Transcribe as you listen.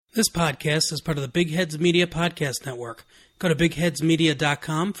This podcast is part of the Big Heads Media Podcast Network. Go to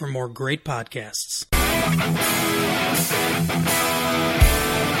bigheadsmedia.com for more great podcasts.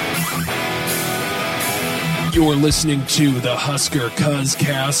 You're listening to the Husker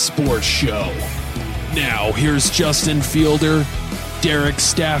Cuzcast Sports Show. Now, here's Justin Fielder, Derek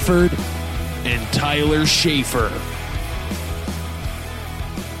Stafford, and Tyler Schaefer.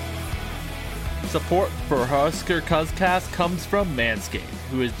 Support for Husker Cuzcast comes from Manscaped,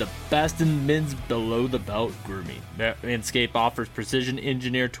 who is the best in men's below-the-belt grooming. Manscaped offers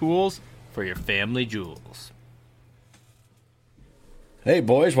precision-engineered tools for your family jewels. Hey,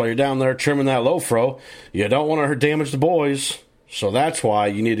 boys, while you're down there trimming that low fro, you don't want to damage the boys. So that's why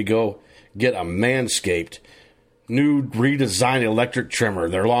you need to go get a Manscaped new redesigned electric trimmer.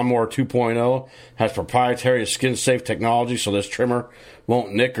 Their Lawnmower 2.0 has proprietary skin-safe technology, so this trimmer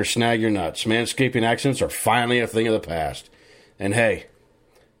won't nick or snag your nuts. Manscaping accents are finally a thing of the past. And hey,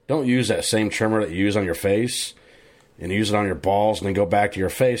 don't use that same trimmer that you use on your face and use it on your balls and then go back to your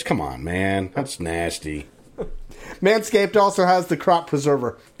face. Come on, man. That's nasty. Manscaped also has the Crop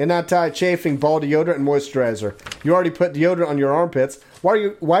Preserver, an anti-chafing ball deodorant and moisturizer. You already put deodorant on your armpits.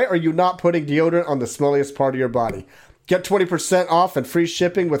 Why are you not putting deodorant on the smelliest part of your body? Get 20% off and free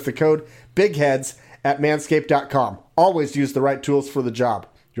shipping with the code BIGHEADS at manscaped.com. Always use the right tools for the job.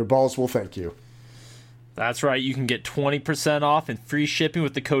 Your balls will thank you. That's right. You can get 20% off and free shipping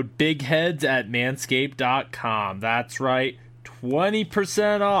with the code BIGHEADS at manscaped.com. That's right.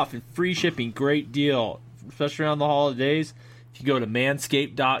 20% off and free shipping. Great deal, especially around the holidays. If you go to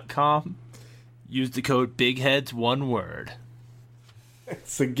manscaped.com, use the code BIGHEADS, one word.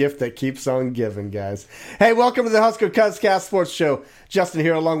 It's a gift that keeps on giving, guys. Hey, welcome to the Husker Cuzcast Sports Show. Justin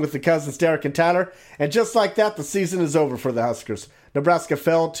here along with the cousins Derek and Tyler. And just like that, the season is over for the Huskers. Nebraska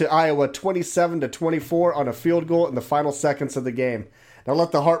fell to Iowa 27-24 on a field goal in the final seconds of the game. Now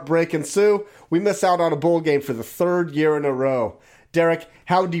let the heartbreak ensue. We miss out on a bowl game for the third year in a row. Derek,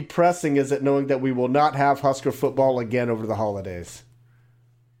 how depressing is it knowing that we will not have Husker football again over the holidays?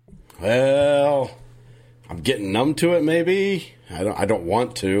 Well, I'm getting numb to it, maybe. I don't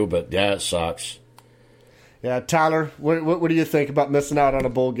want to, but yeah, it sucks. Yeah, Tyler, what do you think about missing out on a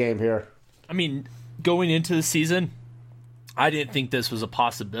bowl game here? I mean, going into the season, I didn't think this was a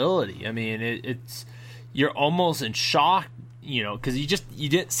possibility. I mean, it's you're almost in shock, because you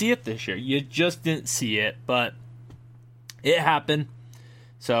didn't see it this year. You just didn't see it, but it happened.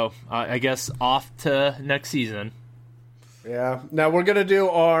 So I guess off to next season. Yeah. Now we're gonna do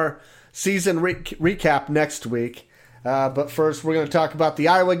our season recap next week. But first, we're going to talk about the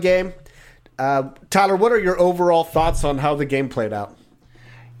Iowa game. Tyler, what are your overall thoughts on how the game played out?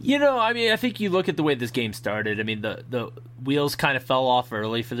 I think you look at the way this game started. I mean, the wheels kind of fell off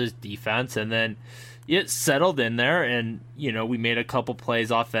early for this defense, and then it settled in there, and, we made a couple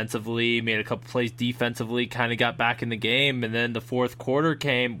plays offensively, made a couple plays defensively, kind of got back in the game, and then the fourth quarter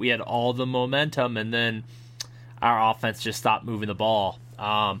came, we had all the momentum, and then our offense just stopped moving the ball.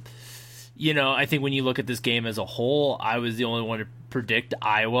 I think when you look at this game as a whole, I was the only one to predict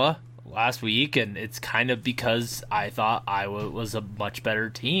Iowa last week, and it's kind of because I thought Iowa was a much better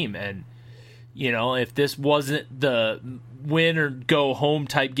team. And, if this wasn't the win or go home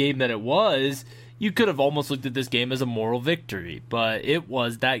type game that it was, you could have almost looked at this game as a moral victory. But it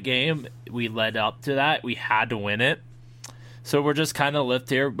was that game. We led up to that. We had to win it. So we're just kind of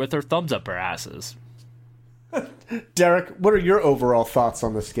left here with our thumbs up our asses. Derek, what are your overall thoughts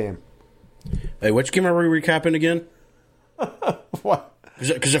on this game? Hey, which game are we recapping again? What?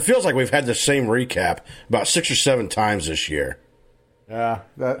 Because it feels like we've had the same recap about 6 or 7 times this year. Yeah,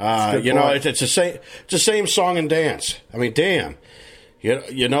 that's a good point. It's the same. It's the same song and dance. I mean, damn.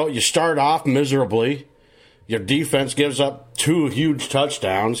 You start off miserably. Your defense gives up 2 huge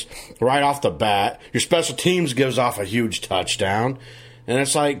touchdowns right off the bat. Your special teams gives off a huge touchdown, and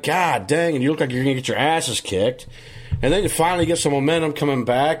it's like, God dang! And you look like you're gonna get your asses kicked, and then you finally get some momentum coming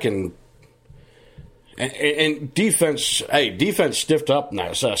back and defense, defense stiffed up in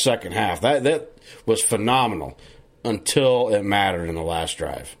that second half. That was phenomenal until it mattered in the last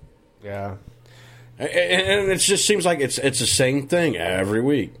drive. Yeah. And it just seems like it's the same thing every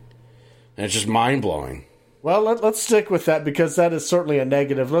week. And it's just mind-blowing. Well, let's stick with that because that is certainly a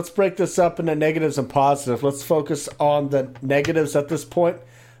negative. Let's break this up into negatives and positives. Let's focus on the negatives at this point.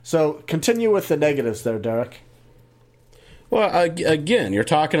 So continue with the negatives there, Derek. Well, again, you're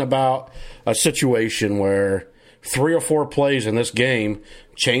talking about a situation where 3 or 4 plays in this game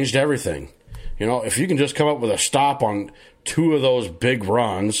changed everything. If you can just come up with a stop on 2 of those big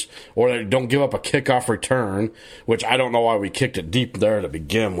runs, or they don't give up a kickoff return, which I don't know why we kicked it deep there to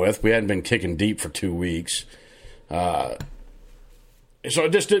begin with. We hadn't been kicking deep for 2 weeks. So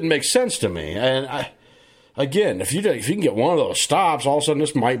it just didn't make sense to me. And again, if you can get one of those stops, all of a sudden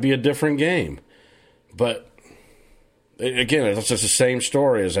this might be a different game. But again, it's just the same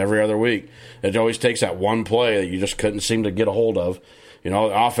story as every other week. It always takes that one play that you just couldn't seem to get a hold of. The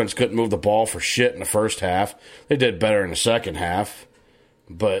offense couldn't move the ball for shit in the first half. They did better in the second half,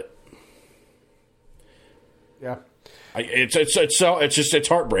 but yeah, it's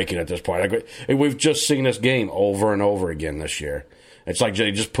heartbreaking at this point. We've just seen this game over and over again this year. It's like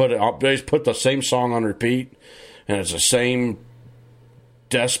they just put the same song on repeat, and it's the same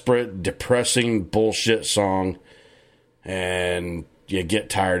desperate, depressing bullshit song, and you get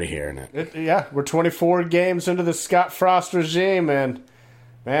tired of hearing it. We're 24 games into the Scott Frost regime, and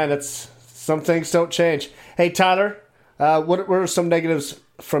man, some things don't change. Hey, Tyler, what are some negatives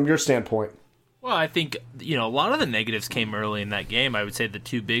from your standpoint? Well, I think, a lot of the negatives came early in that game. I would say the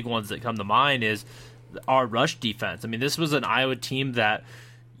two big ones that come to mind is our rush defense. I mean, this was an Iowa team that,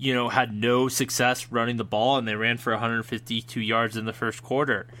 had no success running the ball, and they ran for 152 yards in the first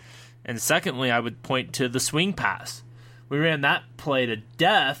quarter. And secondly, I would point to the swing pass. We ran that play to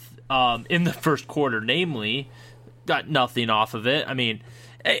death in the first quarter, namely, got nothing off of it. I mean,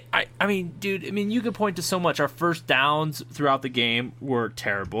 dude, you could point to so much. Our first downs throughout the game were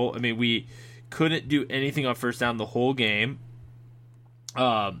terrible. I mean, we couldn't do anything on first down the whole game.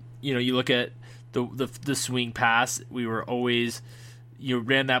 You look at the swing pass. We were always,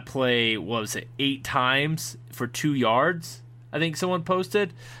 ran that play, 8 times for 2 yards, I think someone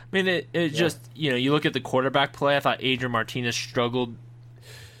posted. I mean, it just, you look at the quarterback play. I thought Adrian Martinez struggled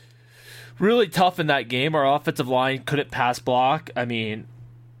really tough in that game. Our offensive line couldn't pass block. I mean,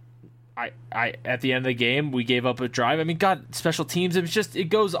 I at the end of the game, we gave up a drive. I mean, God, special teams, it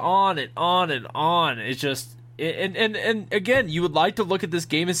goes on and on and on. It's just, and again, you would like to look at this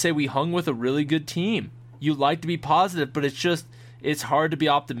game and say we hung with a really good team. You'd like to be positive, but it's hard to be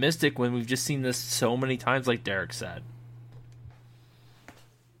optimistic when we've just seen this so many times, like Derek said.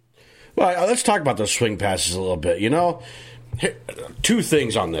 Well, let's talk about those swing passes a little bit. Two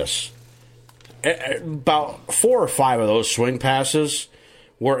things on this. About 4 or 5 of those swing passes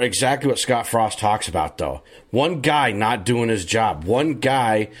were exactly what Scott Frost talks about, though. One guy not doing his job.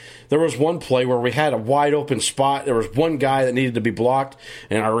 There was one play where we had a wide open spot. There was one guy that needed to be blocked,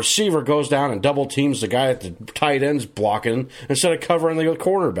 and our receiver goes down and double teams the guy at the tight end's blocking instead of covering the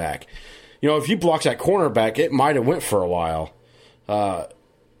cornerback. If you block that cornerback, it might have went for a while. But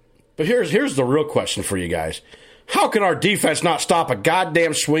here's the real question for you guys. How can our defense not stop a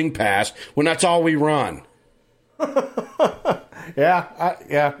goddamn swing pass when that's all we run?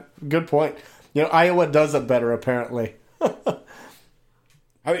 Yeah, good point. Iowa does it better, apparently.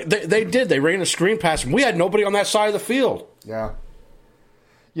 I mean, they did. They ran a screen pass, and we had nobody on that side of the field. Yeah.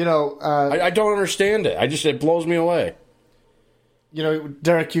 I don't understand it. It blows me away.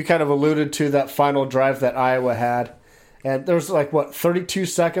 Derek, you kind of alluded to that final drive that Iowa had. And there was 32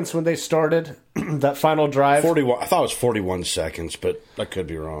 seconds when they started that final drive? 41. I thought it was 41 seconds, but I could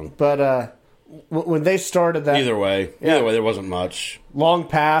be wrong. But when they started that... Either way, there wasn't much. Long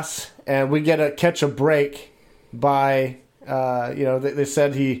pass, and we catch a break by... they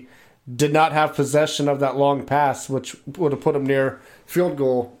said he did not have possession of that long pass, which would have put him near field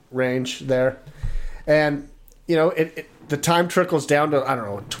goal range there. And, the time trickles down to,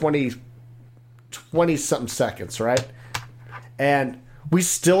 20-something seconds, right? And we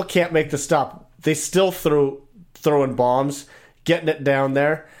still can't make the stop. They still throwing bombs, getting it down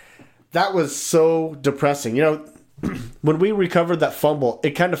there. That was so depressing. When we recovered that fumble,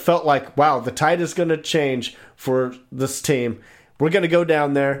 it kind of felt like, wow, the tide is going to change for this team. We're going to go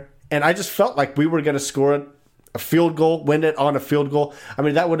down there. And I just felt like we were going to score a field goal, win it on a field goal. I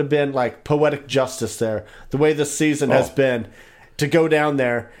mean, that would have been like poetic justice there. The way this season has been, to go down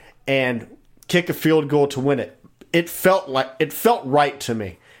there and kick a field goal to win it. It felt right to me.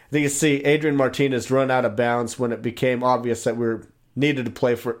 I think you see Adrian Martinez run out of bounds when it became obvious that we needed to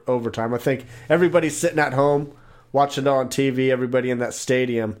play for overtime. I think everybody sitting at home watching it on TV, everybody in that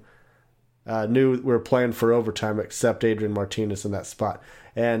stadium knew we were playing for overtime except Adrian Martinez in that spot.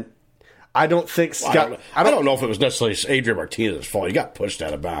 And I don't think Scott... I don't know if it was necessarily Adrian Martinez's fault. He got pushed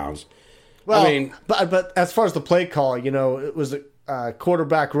out of bounds. Well, but as far as the play call, it was a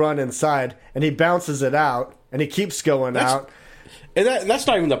quarterback run inside, and he bounces it out, and he keeps going out. And that's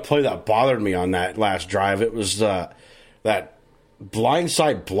not even the play that bothered me on that last drive. It was that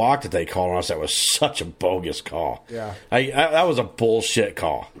blindside block that they called on us. That was such a bogus call. Yeah, that was a bullshit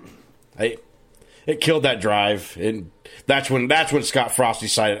call. It killed that drive, and that's when Scott Frost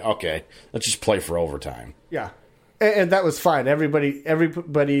decided, okay, let's just play for overtime. Yeah, and that was fine. Everybody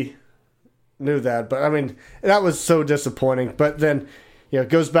knew that, but I mean, that was so disappointing. But then, it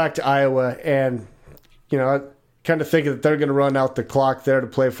goes back to Iowa, and I kind of thinking that they're going to run out the clock there to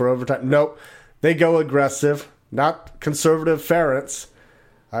play for overtime. Nope, they go aggressive, not conservative ferrets.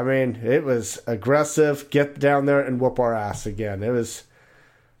 I mean, it was aggressive. Get down there and whoop our ass again. That was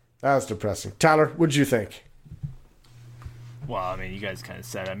depressing. Tyler, what did you think? Well, I mean, you guys kind of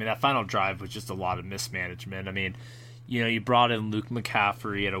said it. I mean, that final drive was just a lot of mismanagement. I mean, you brought in Luke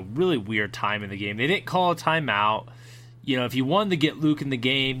McCaffrey at a really weird time in the game. They didn't call a timeout. If you wanted to get Luke in the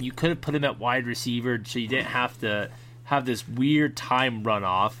game, you could have put him at wide receiver so you didn't have to have this weird time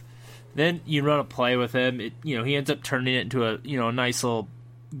runoff. Then you run a play with him. He ends up turning it into a nice little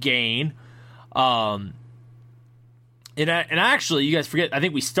gain. And actually, you guys forget, I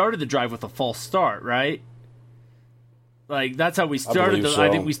think we started the drive with a false start, right? Like, that's how we started. I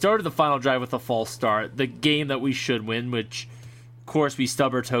think we started the final drive with a false start. The game that we should win, which, of course, we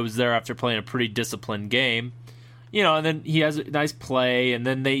stub our toes there after playing a pretty disciplined game. And then he has a nice play, and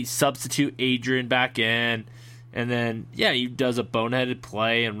then they substitute Adrian back in, and then, he does a boneheaded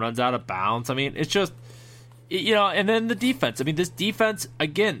play and runs out of bounds. I mean, it's just, and then the defense. I mean, this defense,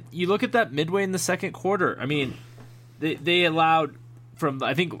 again, you look at that midway in the second quarter. I mean, they allowed from,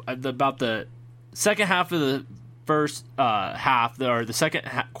 I think, about the second half of the first half, or the second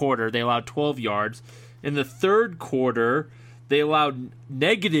quarter, they allowed 12 yards. In the third quarter, they allowed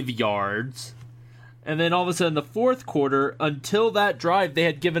negative yards. And then all of a sudden, the fourth quarter, until that drive, they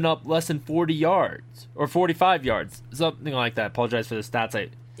had given up less than 40 yards or 45 yards, something like that. I apologize for the stats.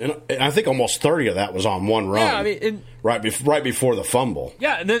 And I think almost 30 of that was on one run. Yeah, I mean, right before the fumble.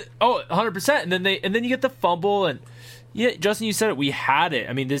 Yeah, and then 100%, and then you get the fumble, and Justin, you said it. We had it.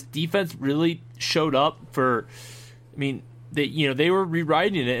 I mean, this defense really showed up for. I mean, they were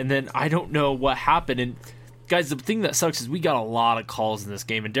rewriting it, and then I don't know what happened. And guys, the thing that sucks is we got a lot of calls in this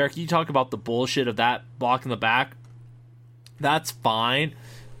game. And Derek, you talk about the bullshit of that block in the back. That's fine,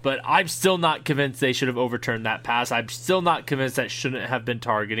 but I'm still not convinced they should have overturned that pass. I'm still not convinced that shouldn't have been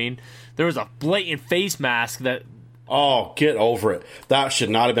targeting. There was a blatant face mask that. Oh, get over it. That should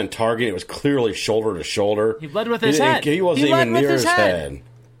not have been targeting. It was clearly shoulder to shoulder. He led with his head. He wasn't even near his head.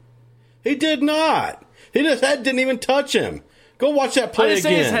 He did not. His head didn't even touch him. Go watch that play again. I didn't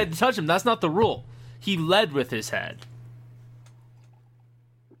say his head touched him. That's not the rule. He led with his head.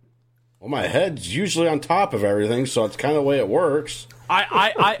 Well, my head's usually on top of everything, so it's kind of the way it works.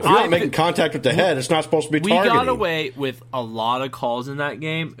 If you're not making contact with the head, it's not supposed to be targeting. We got away with a lot of calls in that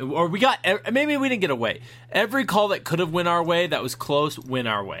game. Or maybe we didn't get away. Every call that could have went our way, that was close, went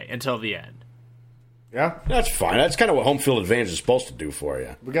our way until the end. Yeah. That's fine. That's kind of what home field advantage is supposed to do for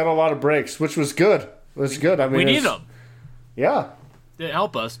you. We got a lot of breaks, which was good. It was good. I mean, we need them. Yeah. They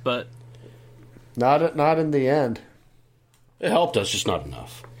help us, but not in the end. It helped us, just not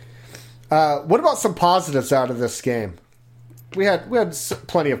enough. What about some positives out of this game? We had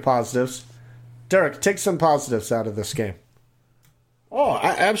plenty of positives. Derek, take some positives out of this game. Oh,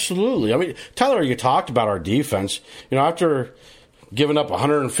 absolutely. I mean, Tyler, you talked about our defense. After giving up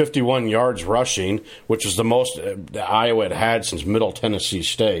 151 yards rushing, which is the most Iowa had since Middle Tennessee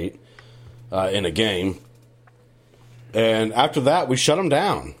State in a game. And after that, we shut them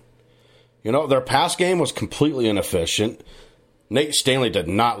down. Their pass game was completely inefficient. Nate Stanley did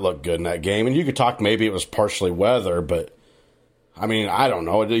not look good in that game. And you could talk maybe it was partially weather, but, I mean, I don't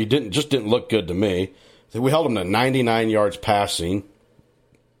know. He just didn't look good to me. We held him to 99 yards passing.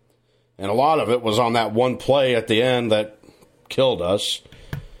 And a lot of it was on that one play at the end that killed us.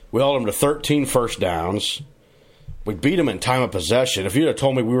 We held him to 13 first downs. We beat him in time of possession. If you'd have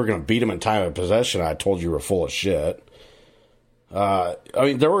told me we were going to beat him in time of possession, I'd told you were full of shit. I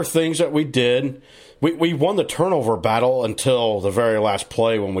mean, there were things that we did. We won the turnover battle until the very last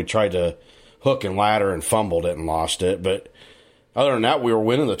play when we tried to hook and ladder and fumbled it and lost it. But other than that, we were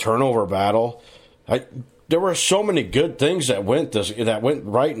winning the turnover battle. There were so many good things that went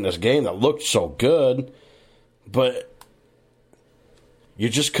right in this game that looked so good, but you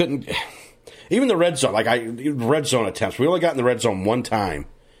just couldn't. Even the red zone, red zone attempts. We only got in the red zone one time,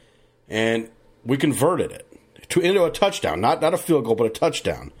 and we converted it into a touchdown. Not a field goal, but a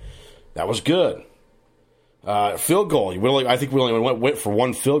touchdown. That was good. Field goal. I think we only went for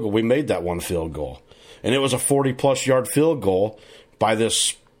one field goal. We made that one field goal, and it was a 40-plus yard field goal by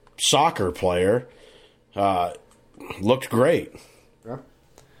this soccer player. Looked great. Yeah.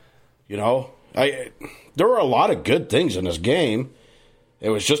 There were a lot of good things in this game.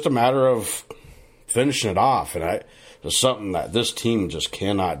 It was just a matter of finishing it off, and it's something that this team just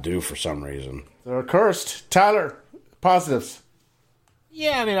cannot do for some reason. They're cursed. Tyler, positives.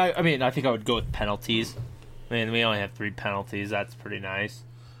 Yeah, I mean, I think I would go with penalties. I mean, we only have 3 penalties. That's pretty nice.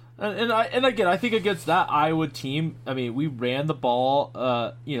 And again, I think against that Iowa team, I mean, we ran the ball,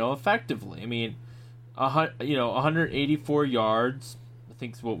 effectively. I mean, 184 yards, I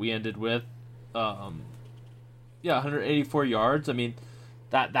think is what we ended with. 184 yards. I mean,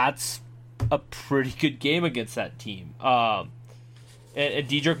 that's a pretty good game against that team. And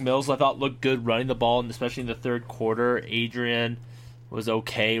Dedrick Mills, I thought, looked good running the ball, and especially in the third quarter. Adrian was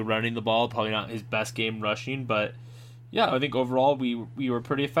okay running the ball, probably not his best game rushing, but yeah, I think overall we were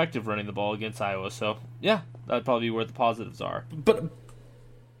pretty effective running the ball against Iowa. So yeah, that'd probably be where the positives are. But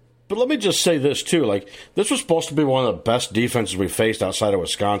let me just say this too: like, this was supposed to be one of the best defenses we faced outside of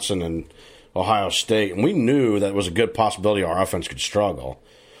Wisconsin and Ohio State, and we knew that it was a good possibility our offense could struggle.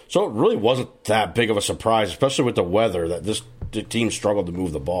 So it really wasn't that big of a surprise, especially with the weather, that this team struggled to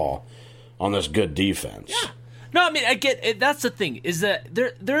move the ball on this good defense. Yeah. No, I mean, I get it. That's the thing, is that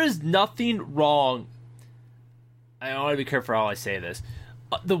there is nothing wrong. I want to be careful how I say this.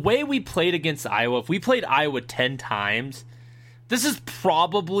 The way we played against Iowa, if we played Iowa 10 times, this is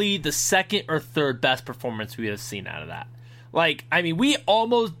probably the second or third best performance we have seen out of that. Like, I mean, we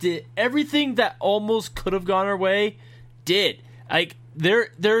almost did everything that almost could have gone our way, did. Like,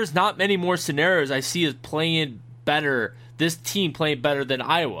 there's not many more scenarios I see us playing better, this team playing better than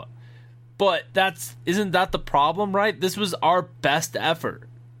Iowa. But isn't that the problem, right? This was our best effort,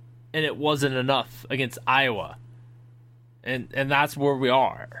 and it wasn't enough against Iowa. And that's where we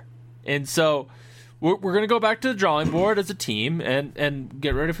are. And so we're going to go back to the drawing board as a team and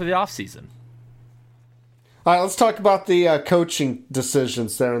get ready for the offseason. All right, let's talk about the coaching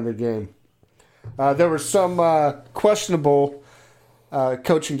decisions there in the game. There were some questionable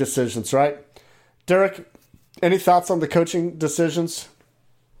coaching decisions, right? Derek, any thoughts on the coaching decisions?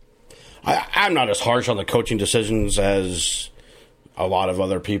 I'm not as harsh on the coaching decisions as a lot of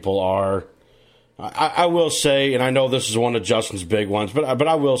other people are. I will say, and I know this is one of Justin's big ones, but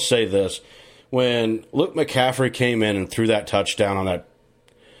I will say this. When Luke McCaffrey came in and threw that touchdown on that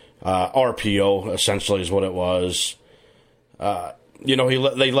RPO, essentially is what it was,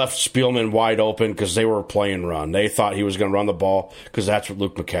 they left Spielman wide open because they were playing run. They thought he was going to run the ball because that's what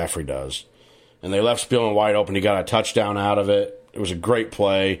Luke McCaffrey does. And they left Spielman wide open. He got a touchdown out of it. It was a great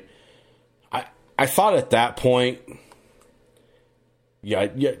play. I thought at that point,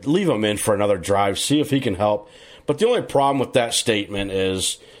 leave him in for another drive, see if he can help. But the only problem with that statement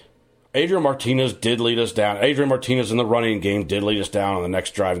is Adrian Martinez did lead us down. Adrian Martinez in the running game did lead us down on the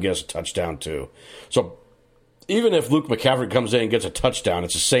next drive and get us a touchdown too. So even if Luke McCaffrey comes in and gets a touchdown,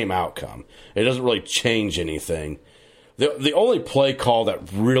 it's the same outcome. It doesn't really change anything. The only play call that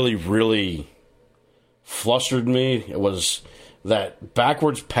really, really flustered me was that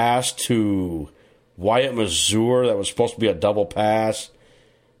backwards pass to Wyatt Mazur that was supposed to be a double pass,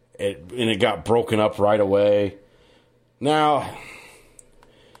 and it got broken up right away. Now,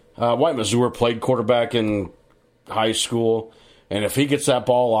 Wyatt Mazur played quarterback in high school, and if he gets that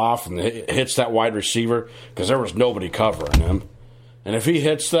ball off and hits that wide receiver, because there was nobody covering him, and if he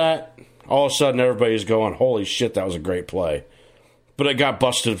hits that, all of a sudden everybody's going, holy shit, that was a great play. But it got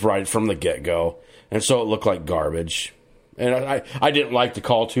busted right from the get-go, and so it looked like garbage. And I didn't like the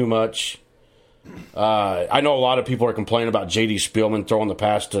call too much. I know a lot of people are complaining about J.D. Spielman throwing the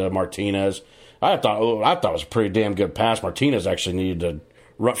pass to Martinez. I thought it was a pretty damn good pass. Martinez actually needed to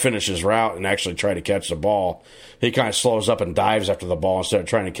finish his route and actually try to catch the ball. He kind of slows up and dives after the ball instead of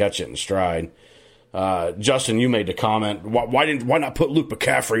trying to catch it in stride. Justin, you made the comment, why not put Luke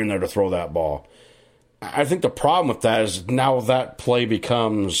McCaffrey in there to throw that ball? I think the problem with that is now that play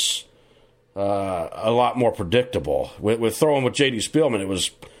becomes a lot more predictable. With throwing with J.D. Spielman, it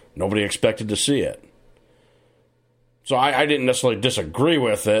was nobody expected to see it. So I didn't necessarily disagree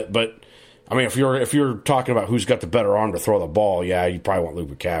with it, but I mean, if you're talking about who's got the better arm to throw the ball, yeah, you probably want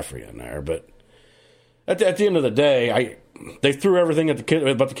Luke McCaffrey in there. But at the end of the day, they threw everything at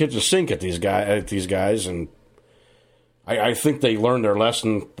the kitchen sink at these guys, and I think they learned their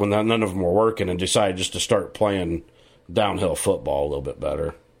lesson when none of them were working and decided just to start playing downhill football a little bit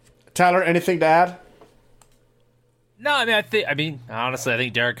better. Tyler, anything to add? No, I mean, honestly, I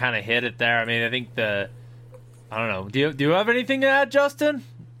think Derek kind of hit it there. I mean, I think I don't know. Do you have anything to add, Justin?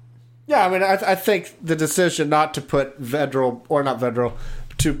 Yeah, I mean, I think the decision not to put Vedral, or not Vedral,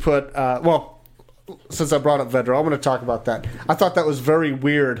 to put, since I brought up Vedral, I'm going to talk about that. I thought that was very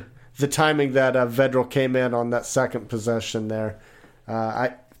weird, the timing that Vedral came in on that second possession there.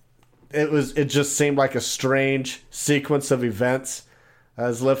 It just seemed like a strange sequence of events,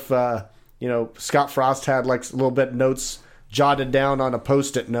 as if Scott Frost had like a little bit notes jotted down on a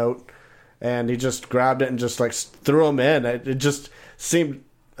Post-it note, and he just grabbed it and just like threw them in. It just seemed,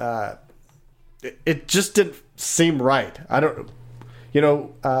 it just didn't seem right.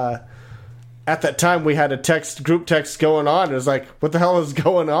 At that time we had a group text going on. It was like, what the hell is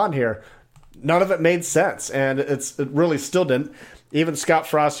going on here? None of it made sense, and it really still didn't. Even Scott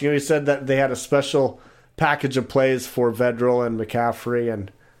Frost, he said that they had a special package of plays for Vedral and McCaffrey,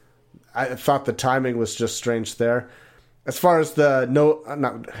 and I thought the timing was just strange there. As far as I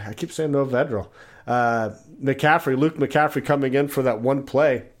keep saying no Vedral. Luke McCaffrey coming in for that one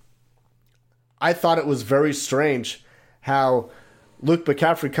play, I thought it was very strange how Luke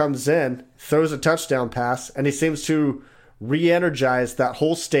McCaffrey comes in, throws a touchdown pass, and he seems to re-energize that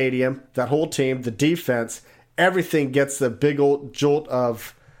whole stadium, that whole team, the defense. Everything gets the big old jolt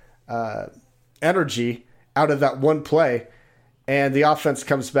of energy out of that one play, and the offense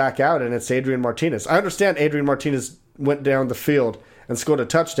comes back out, and it's Adrian Martinez. I understand Adrian Martinez went down the field and scored a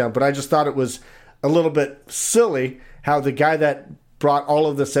touchdown, but I just thought it was a little bit silly how the guy that brought all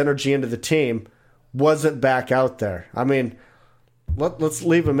of this energy into the team wasn't back out there. I mean, let's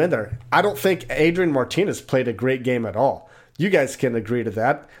leave him in there. I don't think Adrian Martinez played a great game at all. You guys can agree to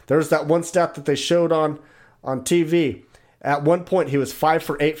that. There's that one stat that they showed on TV. At one point, he was 5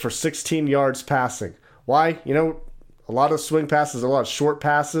 for 8 for 16 yards passing. Why? A lot of swing passes, a lot of short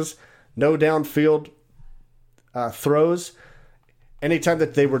passes, no downfield throws. Anytime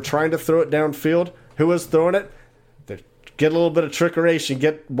that they were trying to throw it downfield, who was throwing it? Get a little bit of trickeration.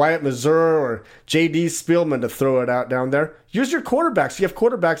 Get Wyatt Mazur or J.D. Spielman to throw it out down there. Use your quarterbacks. You have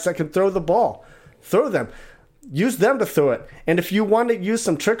quarterbacks that can throw the ball. Throw them. Use them to throw it. And if you want to use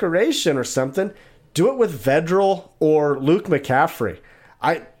some trickeration or something, do it with Vedral or Luke McCaffrey.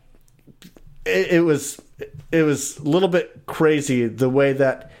 It was a little bit crazy the way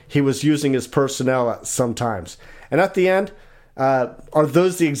that he was using his personnel sometimes. And at the end, are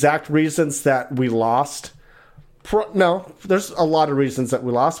those the exact reasons that we lost? No, there's a lot of reasons that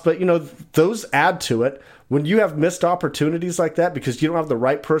we lost, but those add to it. When you have missed opportunities like that because you don't have the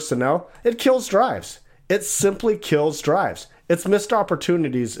right personnel, it kills drives. It simply kills drives. It's missed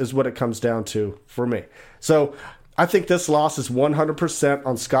opportunities is what it comes down to for me. So I think this loss is 100%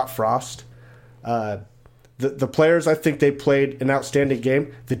 on Scott Frost. The players, I think they played an outstanding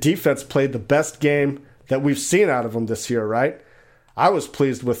game. The defense played the best game that we've seen out of them this year, right? I was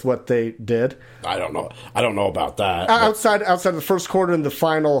pleased with what they did. I don't know about that. Outside the first quarter and the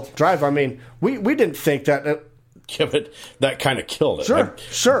final drive, I mean, we didn't think that. Yeah, but that kind of killed it.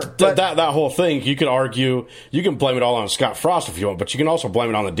 Sure. But that whole thing, you could argue, you can blame it all on Scott Frost if you want, but you can also blame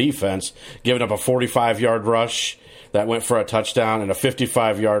it on the defense, giving up a 45-yard rush that went for a touchdown and a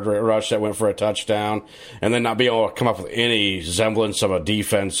 55-yard rush that went for a touchdown, and then not be able to come up with any semblance of a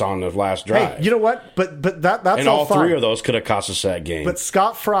defense on the last drive. Hey, you know what? But that's and all fine. 3 of those could have cost us that game. But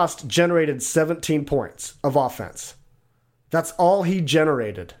Scott Frost generated 17 points of offense. That's all he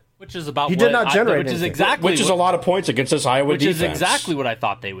generated. Which is about he did not generate which is anything. exactly which is a lot of points against this Iowa defense. Which is exactly what I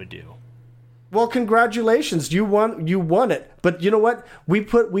thought they would do. Well, congratulations, you won it. But you know what? We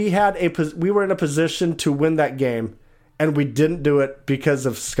were in a position to win that game, and we didn't do it because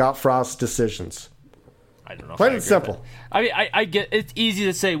of Scott Frost's decisions. I don't know. Plain and simple. I mean, I get it's easy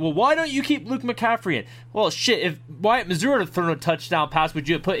to say, well, why don't you keep Luke McCaffrey in? Well, shit, if Wyatt Mazur had thrown a touchdown pass, would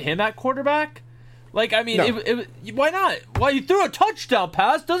you have put him at quarterback? Like, I mean, no. Why not? Why you threw a touchdown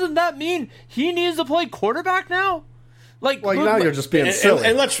pass? Doesn't that mean he needs to play quarterback now? Like, well, now you're just being silly.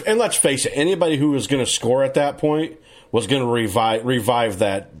 And let's face it, anybody who was going to score at that point was going to revive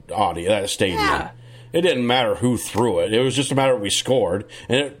that stadium. Yeah. It didn't matter who threw it. It was just a matter of we scored,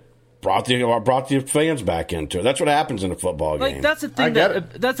 and it brought the fans back into it. That's what happens in a football game. Like, that's the thing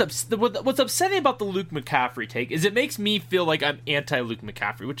what's upsetting about the Luke McCaffrey take is it makes me feel like I'm anti-Luke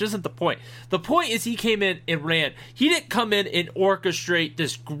McCaffrey, which isn't the point. The point is he came in and ran. He didn't come in and orchestrate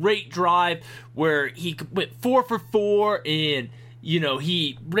this great drive where he went 4 for 4 and,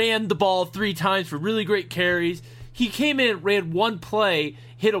 he ran the ball 3 times for really great carries. He came in, ran one play,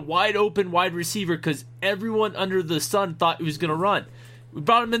 hit a wide open wide receiver because everyone under the sun thought he was going to run. We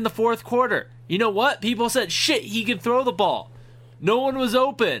brought him in the fourth quarter. You know what? People said, shit, he can throw the ball. No one was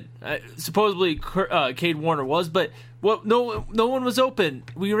open. Supposedly, Cade Warner was, but no one was open.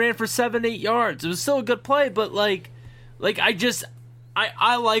 We ran for 7-8 yards. It was still a good play, but I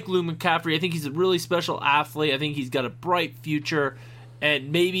like Luke McCaffrey. I think he's a really special athlete. I think he's got a bright future,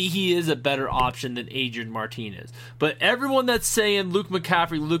 and maybe he is a better option than Adrian Martinez. But everyone that's saying Luke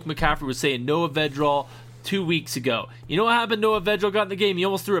McCaffrey was saying Noah Vedral 2 weeks ago. You know what happened? Noah Vedral got in the game. He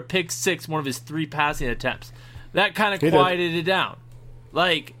almost threw a pick six, one of his 3 passing attempts. That kind of quieted it down.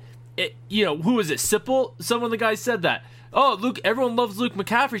 Who was it? Sipple? Some of the guys said that. Oh, everyone loves Luke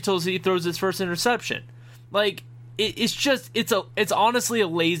McCaffrey till he throws his first interception. It's honestly a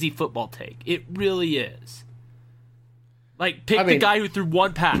lazy football take. It really is. Like, pick the guy who threw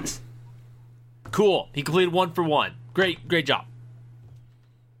one pass. Cool. He completed 1 for 1. Great job.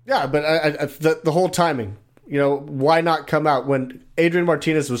 Yeah, but the whole timing, why not come out when Adrian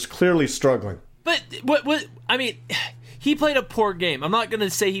Martinez was clearly struggling? But what I mean, he played a poor game. I'm not going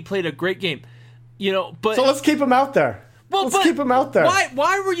to say he played a great game, but so let's keep him out there. Let's keep him out there.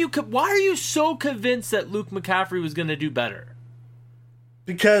 Why are you so convinced that Luke McCaffrey was going to do better?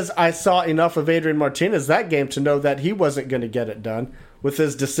 Because I saw enough of Adrian Martinez that game to know that he wasn't going to get it done with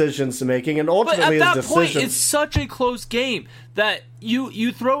his decisions making, and ultimately but at his that point, decisions. it's such a close game that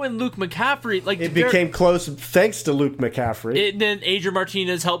you throw in Luke McCaffrey. Like, it became close thanks to Luke McCaffrey. And then Adrian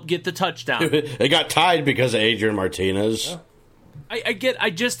Martinez helped get the touchdown. It got tied because of Adrian Martinez. Yeah.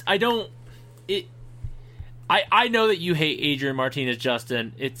 I know that you hate Adrian Martinez,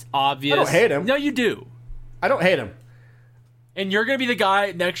 Justin. It's obvious. I don't hate him. No, you do. I don't hate him. And you're going to be the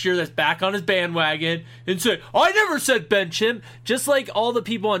guy next year that's back on his bandwagon and say, I never said bench him. Just like all the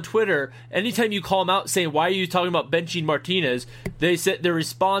people on Twitter, anytime you call them out saying, why are you talking about benching Martinez? They said their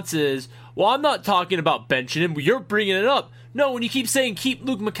response is, well, I'm not talking about benching him. You're bringing it up. No, when you keep saying keep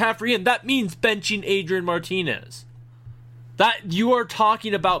Luke McCaffrey in, that means benching Adrian Martinez. That you are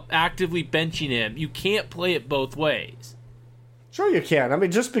talking about actively benching him. You can't play it both ways. Sure you can. I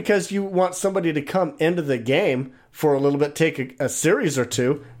mean, just because you want somebody to come into the game for a little bit, take a series or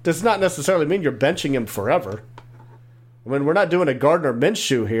two, does not necessarily mean you're benching him forever. I mean, we're not doing a Gardner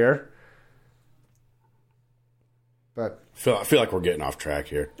Minshew here. But I feel like we're getting off track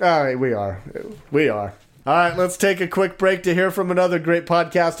here. All right, we are. All right, let's take a quick break to hear from another great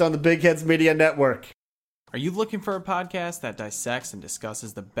podcast on the Big Heads Media Network. Are you looking for a podcast that dissects and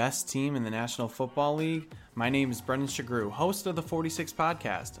discusses the best team in the National Football League? My name is Brendan Shagrew, host of the 46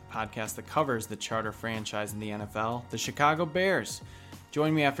 Podcast, a podcast that covers the charter franchise in the NFL, the Chicago Bears.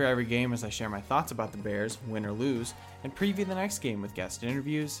 Join me after every game as I share my thoughts about the Bears, win or lose, and preview the next game with guest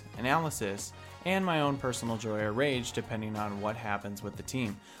interviews, analysis, and my own personal joy or rage depending on what happens with the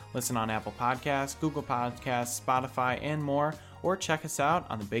team. Listen on Apple Podcasts, Google Podcasts, Spotify, and more, or check us out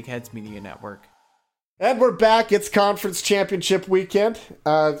on the Big Heads Media Network. And we're back. It's conference championship weekend.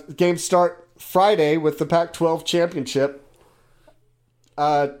 Games start Friday with the Pac-12 championship.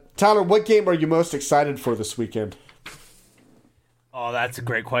 Tyler, what game are you most excited for this weekend? Oh, that's a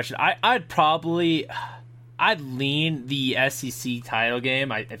great question. I'd lean the SEC title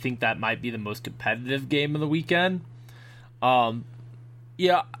game. I think that might be the most competitive game of the weekend.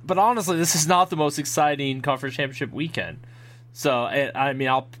 Yeah, but honestly, this is not the most exciting conference championship weekend. So, I mean,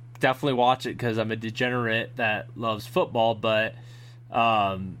 I'll definitely watch it because I'm a degenerate that loves football, but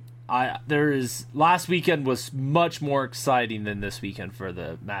last weekend was much more exciting than this weekend for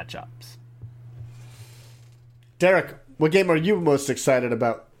the matchups. Derek, what game are you most excited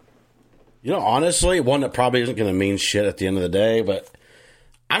about? Honestly, one that probably isn't going to mean shit at the end of the day, but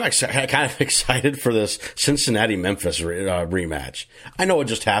I'm kind of excited for this Cincinnati-Memphis rematch. I know it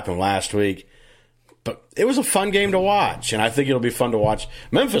just happened last week, but it was a fun game to watch, and I think it'll be fun to watch.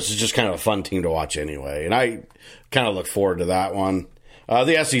 Memphis is just kind of a fun team to watch anyway, and I kind of look forward to that one.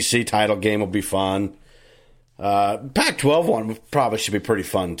 The SEC title game will be fun. Pac-12 one probably should be pretty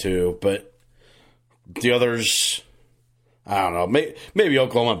fun too, but the others, I don't know. Maybe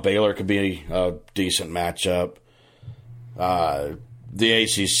Oklahoma-Baylor could be a decent matchup. The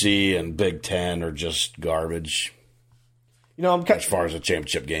ACC and Big Ten are just garbage. As far as the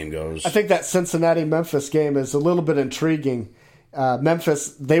championship game goes. I think that Cincinnati-Memphis game is a little bit intriguing.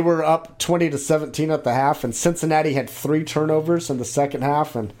 Memphis, they were up 20-17 at the half, and Cincinnati had 3 turnovers in the second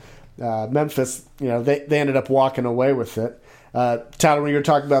half, and Memphis, they ended up walking away with it. Tyler, when you're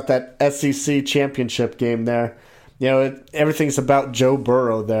talking about that SEC championship game there, everything's about Joe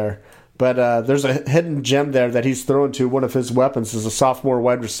Burrow there. But there's a hidden gem there that he's throwing to. One of his weapons is a sophomore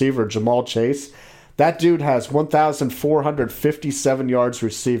wide receiver, Jamal Chase. That dude has 1,457 yards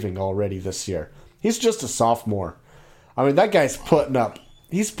receiving already this year. He's just a sophomore. I mean, that guy's putting up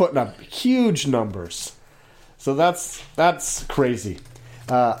huge numbers. So that's crazy.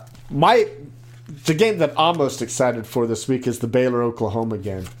 The game that I'm most excited for this week is the Baylor-Oklahoma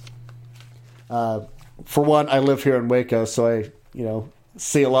game. For one, I live here in Waco, so I,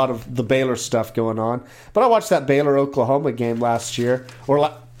 see a lot of the Baylor stuff going on. But I watched that Baylor-Oklahoma game last year, or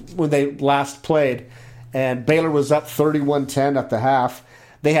when they last played, and Baylor was up 31-10 at the half.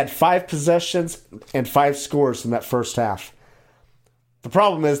 They had 5 possessions and 5 scores in that first half. The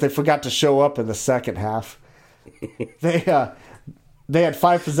problem is they forgot to show up in the second half. They had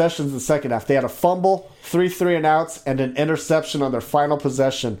 5 possessions in the second half. They had a fumble, 3 3-and-outs, and an interception on their final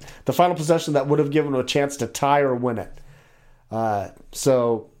possession. The final possession that would have given them a chance to tie or win it.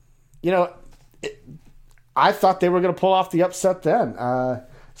 I thought they were going to pull off the upset then.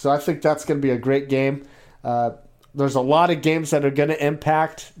 So I think that's going to be a great game. There's a lot of games that are going to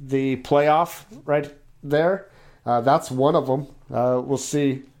impact the playoff right there. That's one of them. We'll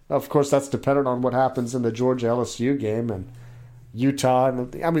see. Of course, that's dependent on what happens in the Georgia LSU game and Utah.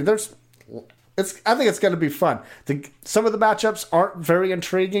 And I mean, I think it's going to be fun. Some of the matchups aren't very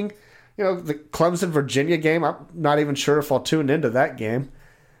intriguing. You know, the Clemson-Virginia game, I'm not even sure if I'll tune into that game.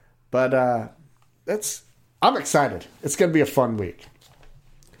 But I'm excited. It's going to be a fun week.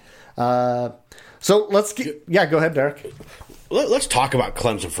 So let's get... Yeah, go ahead, Derek. Let's talk about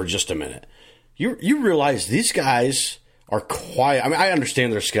Clemson for just a minute. You realize these guys are quiet. I mean, I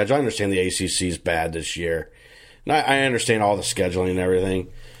understand their schedule. I understand the ACC is bad this year. And I understand all the scheduling and everything.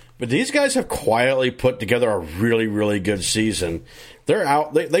 But these guys have quietly put together a really, really good season. They're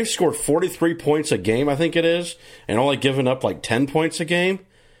out. They've scored 43 points a game, I think it is, and only given up like 10 points a game.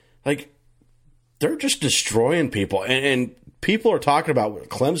 Like, they're just destroying people. And people are talking about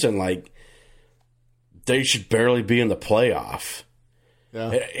Clemson like they should barely be in the playoff.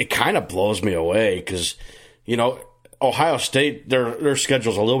 Yeah. It kind of blows me away because, you know, Ohio State, their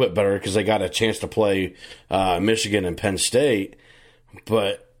schedule's a little bit better because they got a chance to play Michigan and Penn State.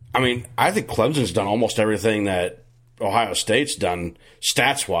 But, I mean, I think Clemson's done almost everything that Ohio State's done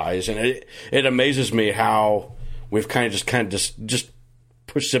stats-wise. And it amazes me how we've kind of just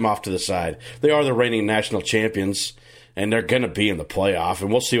pushed them off to the side. They are the reigning national champions, and they're going to be in the playoff.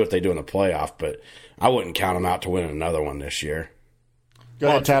 And we'll see what they do in the playoff. But I wouldn't count them out to win another one this year. Go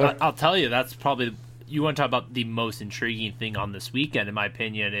ahead, Tyler. I'll tell you, that's probably... You want to talk about the most intriguing thing on this weekend, in my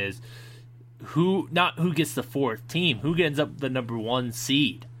opinion, is who gets the fourth team, who ends up the number one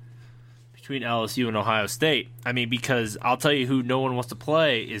seed between LSU and Ohio State. I mean, because I'll tell you who no one wants to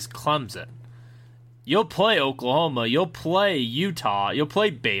play is Clemson. You'll play Oklahoma, you'll play Utah, you'll play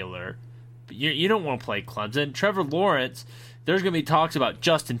Baylor, but you don't want to play Clemson. Trevor Lawrence, there's going to be talks about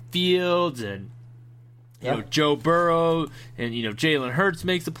Justin Fields and Joe Burrow, and Jalen Hurts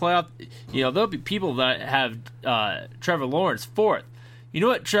makes the playoff. There'll be people that have Trevor Lawrence fourth. You know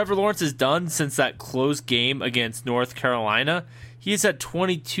what Trevor Lawrence has done since that close game against North Carolina? He's had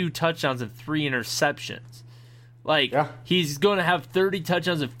 22 touchdowns and 3 interceptions. He's going to have 30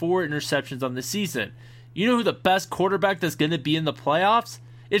 touchdowns and 4 interceptions on the season. You know who the best quarterback that's going to be in the playoffs?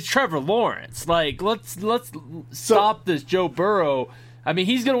 It's Trevor Lawrence. Let's stop this Joe Burrow. I mean,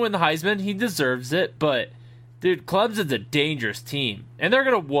 he's going to win the Heisman. He deserves it. But, dude, Clemson's a dangerous team, and they're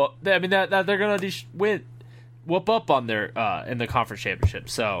going to whoop. I mean, they're going to whoop up on their in the conference championship.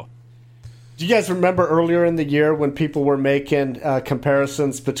 So, do you guys remember earlier in the year when people were making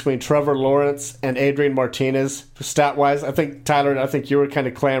comparisons between Trevor Lawrence and Adrian Martinez stat wise? I think Tyler, I think you were kind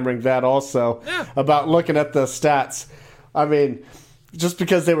of clamoring that also about looking at the stats. I mean, just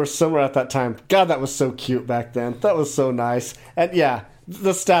because they were similar at that time. God, that was so cute back then. That was so nice. And yeah,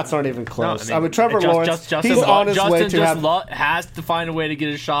 the stats aren't even close. I mean Trevor Lawrence, he's on his way to has to find a way to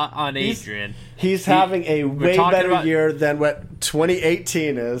get a shot on Adrian. He's having a way better year than what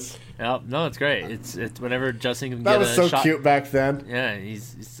 2018 is. Yep, no, it's great. It's whenever Justin can that get a shot. That was so cute back then. Yeah,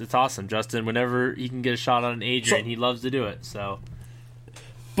 it's awesome. Justin, whenever he can get a shot on Adrian, he loves to do it. So,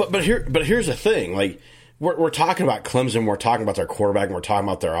 but here's the thing. Like we're talking about Clemson, we're talking about their quarterback, and we're talking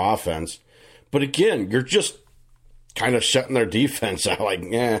about their offense. But again, you're just kind of shutting their defense out. Like,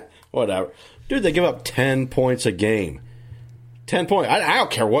 whatever, dude. They give up 10 points a game. 10 points. I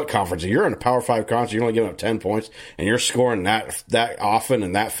don't care what conference. You're in a Power 5 conference, you're only giving up 10 points, and you're scoring that often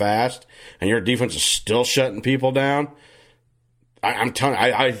and that fast, and your defense is still shutting people down. I'm telling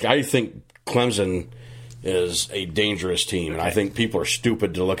you, I think Clemson is a dangerous team, and I think people are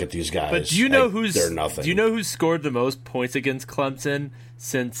stupid to look at these guys. But do you know they're nothing. Do you know who's scored the most points against Clemson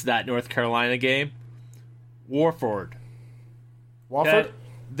since that North Carolina game? Wofford.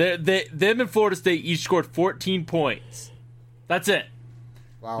 Them and Florida State each scored 14 points. That's it.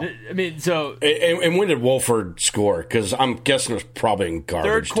 Wow. I mean, so... And when did Wolford score? Because I'm guessing it was probably in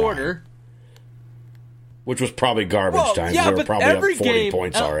garbage third quarter. Time. Which was probably garbage time. Yeah, they were probably up 40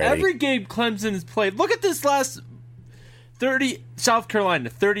 points already. Every game Clemson has played. Look at this last 30... South Carolina,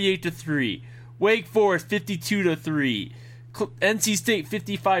 38-3. Wake Forest, 52-3. NC State,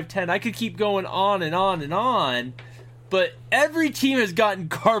 55-10. I could keep going on and on and on. But every team has gotten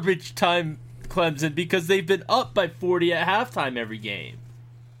garbage time Clemson because they've been up by 40 at halftime every game.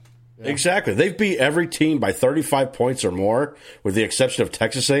 Yeah. Exactly. They've beat every team by 35 points or more, with the exception of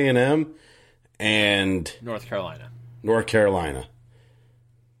Texas A&M and North Carolina.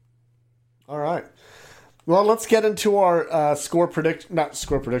 All right. Well, let's get into our not score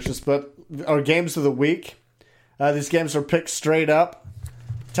predictions, but our games of the week. These games are picked straight up.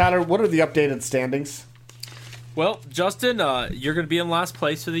 Tyler, what are the updated standings? Well, Justin, you're going to be in last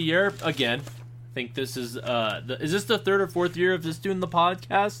place for the year again. I think this is is this the third or fourth year of just doing the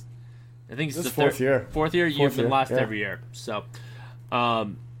podcast? I think it's this the fourth year. Fourth year. You've been last every year. So,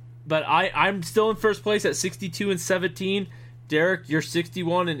 but I'm still in first place at 62 and 17. Derek, you're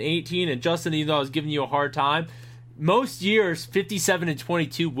 61 and 18, and Justin, even though I was giving you a hard time, most years 57 and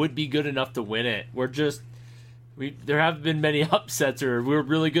 22 would be good enough to win it. There haven't been many upsets, or we're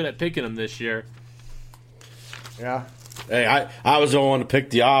really good at picking them this year. Yeah. Hey, I was the one to pick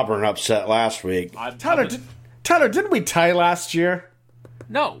the Auburn upset last week. Tyler, didn't we tie last year?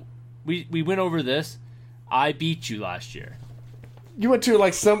 No, we went over this. I beat you last year. You went to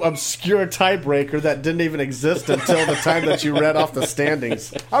like some obscure tiebreaker that didn't even exist until the time that you read off the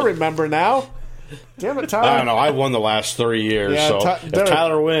standings. I remember now. Damn it, Tyler. I don't know. I won the last 3 years, Yeah, so if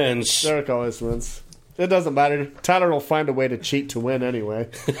Tyler wins... Derek always wins. It doesn't matter. Tyler will find a way to cheat to win anyway.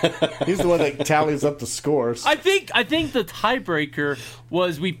 He's the one that tallies up the scores. I think the tiebreaker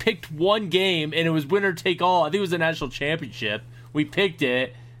was we picked one game and it was winner take all. I think it was the national championship. We picked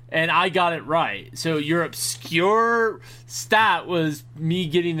it and I got it right. So your obscure stat was me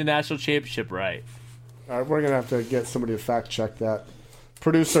getting the national championship right. All right, we're gonna have to get somebody to fact check that.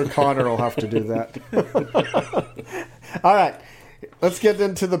 Producer Connor will have to do that. All right, let's get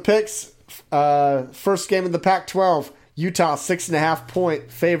into the picks. First game in the Pac-12, Utah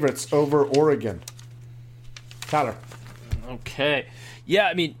 6.5-point favorites over Oregon. Tyler. Okay. Yeah,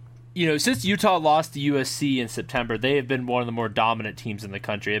 I mean, since Utah lost to USC in September, they have been one of the more dominant teams in the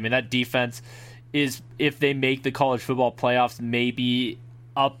country. I mean, that defense is, if they make the college football playoffs, maybe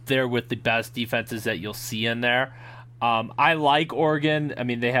up there with the best defenses that you'll see in there. I like Oregon. I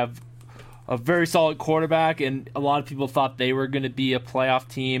mean, they have a very solid quarterback, and a lot of people thought they were going to be a playoff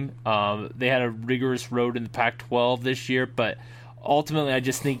team. They had a rigorous road in the Pac-12 this year, but ultimately I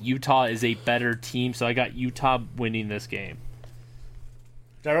just think Utah is a better team, so I got Utah winning this game.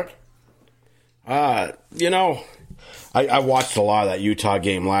 Derek? I watched a lot of that Utah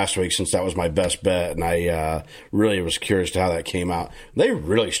game last week since that was my best bet, and I really was curious to how that came out. They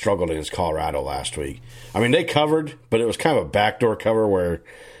really struggled against Colorado last week. I mean, they covered, but it was kind of a backdoor cover where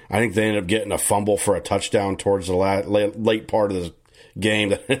I think they ended up getting a fumble for a touchdown towards the late part of the game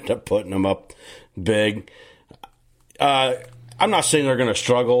that ended up putting them up big. I'm not saying they're going to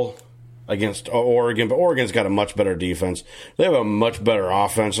struggle against Oregon, but Oregon's got a much better defense. They have a much better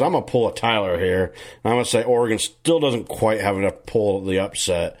offense, and I'm going to pull a Tyler here. I'm going to say Oregon still doesn't quite have enough to pull the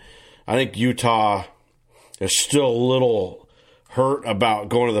upset. I think Utah is still a little hurt about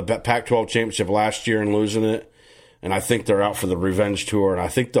going to the Pac-12 championship last year and losing it. And I think they're out for the revenge tour, and I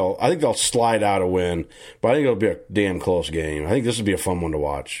think they'll slide out a win, but I think it'll be a damn close game. I think this will be a fun one to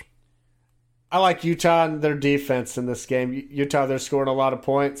watch. I like Utah and their defense in this game. Utah, they're scoring a lot of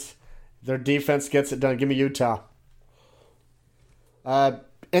points. Their defense gets it done. Give me Utah.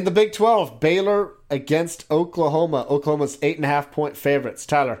 In the Big 12, Baylor against Oklahoma. Oklahoma's 8.5-point favorites.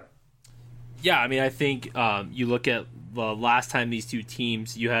 Tyler. Yeah, I mean, I think you look at the last time these two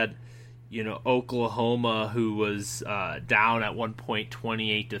teams, you had Oklahoma, who was down at 1 point,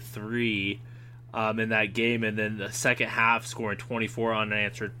 28-3 in that game, and then the second half scoring 24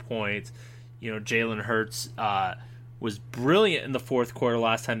 unanswered points. Jalen Hurts was brilliant in the fourth quarter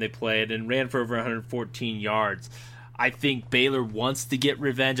last time they played and ran for over 114 yards. I think Baylor wants to get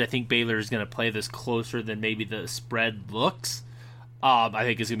revenge. I think Baylor is going to play this closer than maybe the spread looks. I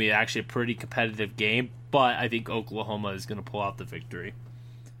think it's going to be actually a pretty competitive game, but I think Oklahoma is going to pull out the victory.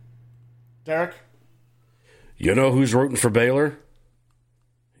 Derek? You know who's rooting for Baylor?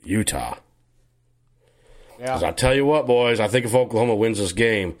 Utah. Yeah. Because I tell you what, boys, I think if Oklahoma wins this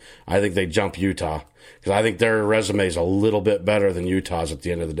game, I think they jump Utah. Because I think their resume is a little bit better than Utah's at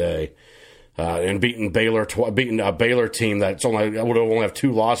the end of the day. And beating a Baylor team would only have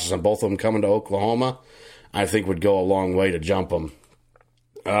 2 losses and both of them coming to Oklahoma, I think would go a long way to jump them.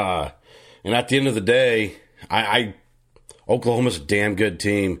 And at the end of the day, Oklahoma's a damn good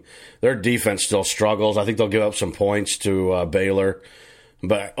team. Their defense still struggles. I think they'll give up some points to Baylor.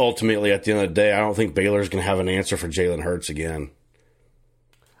 But ultimately, at the end of the day, I don't think Baylor's going to have an answer for Jalen Hurts again.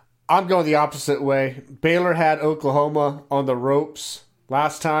 I'm going the opposite way. Baylor had Oklahoma on the ropes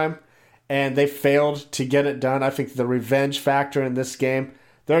last time, and they failed to get it done. I think the revenge factor in this game,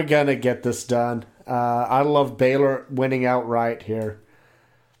 they're going to get this done. I love Baylor winning outright here.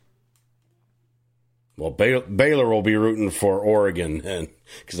 Well, Baylor will be rooting for Oregon,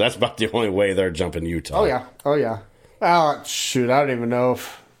 because that's about the only way they're jumping Utah. Oh, yeah. Well, shoot, I don't even know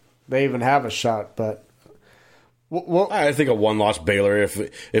if they even have a shot, but... I think a one-loss Baylor.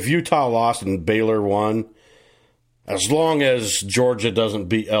 If Utah lost and Baylor won, as long as Georgia doesn't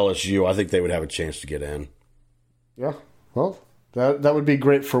beat LSU, I think they would have a chance to get in. Yeah, well, that would be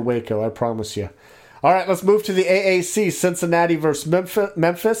great for Waco, I promise you. All right, let's move to the AAC. Cincinnati versus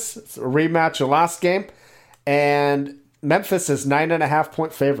Memphis. It's a rematch of last game. And Memphis is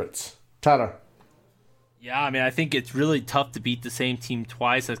 9.5-point favorites. Tyler. Yeah, I mean, I think it's really tough to beat the same team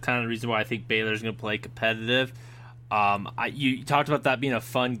twice. That's kind of the reason why I think Baylor's going to play competitive. You talked about that being a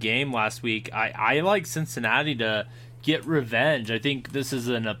fun game last week. I like Cincinnati to get revenge. I think this is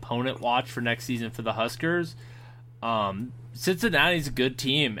an opponent watch for next season for the Huskers. Cincinnati's a good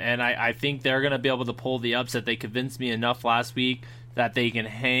team, and I think they're going to be able to pull the upset. They convinced me enough last week that they can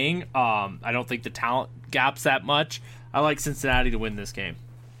hang. I don't think the talent gap's that much. I like Cincinnati to win this game.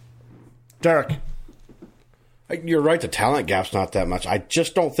 Derek. You're right, the talent gap's not that much. I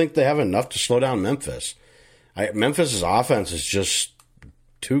just don't think they have enough to slow down Memphis. Memphis's offense is just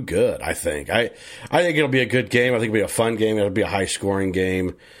too good, I think. I think it'll be a good game. I think it'll be a fun game. It'll be a high-scoring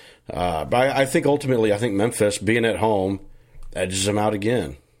game. But I think ultimately, Memphis, being at home, edges them out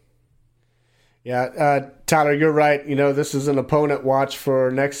again. Yeah, Tyler, you're right. This is an opponent watch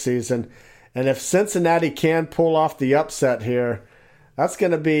for next season. And if Cincinnati can pull off the upset here, that's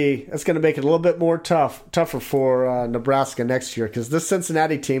going to make it a little bit more tougher for Nebraska next year, because this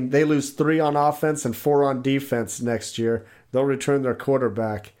Cincinnati team, they lose 3 on offense and 4 on defense next year. They'll return their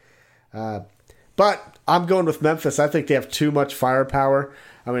quarterback. But I'm going with Memphis. I think they have too much firepower.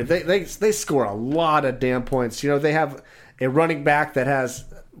 I mean, they score a lot of damn points. They have a running back that has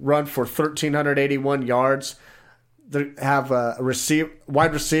run for 1,381 yards. They have a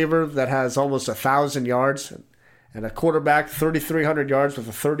wide receiver that has almost 1,000 yards, and a quarterback 3,300 yards with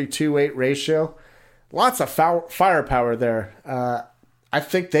a 32-8 ratio. Lots of firepower there. I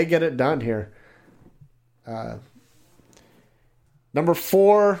think they get it done here. Number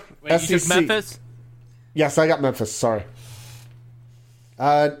 4, Wait, SEC. you took Memphis? Yes, I got Memphis. Sorry.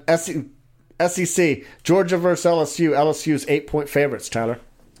 SEC, Georgia versus LSU. LSU's 8-point favorites, Tyler.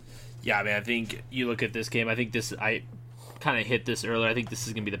 Yeah, I mean, I think you look at this game. I kind of hit this earlier. I think this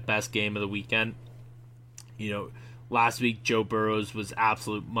is going to be the best game of the weekend. Last week Joe Burrows was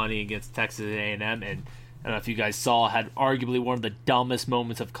absolute money against Texas A&M, and I don't know if you guys saw, had arguably one of the dumbest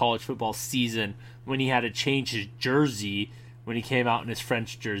moments of college football season when he had to change his jersey when he came out in his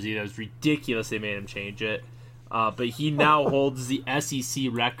French jersey. That was ridiculous. They made him change it. But he now holds the SEC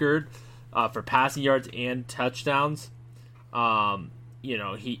record for passing yards and touchdowns.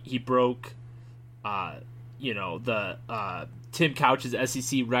 He broke, the Tim Couch's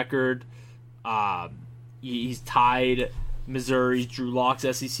SEC record. He's tied Missouri's Drew Lock's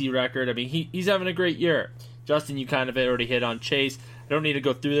SEC record. I mean, he's having a great year. Justin, you kind of already hit on Chase. I don't need to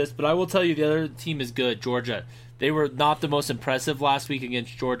go through this, but I will tell you the other team is good, Georgia. They were not the most impressive last week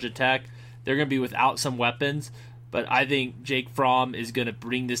against Georgia Tech. They're going to be without some weapons, but I think Jake Fromm is going to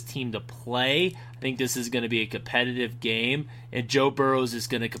bring this team to play. I think this is going to be a competitive game, and Joe Burrows is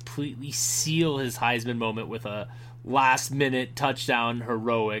going to completely seal his Heisman moment with a last-minute touchdown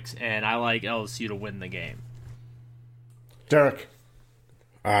heroics, and I like LSU to win the game. Derek.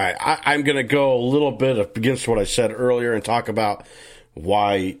 All right, I'm going to go a little bit against what I said earlier and talk about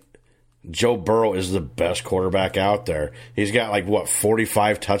why Joe Burrow is the best quarterback out there. He's got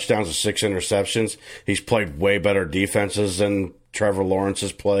 45 touchdowns and 6 interceptions. He's played way better defenses than Trevor Lawrence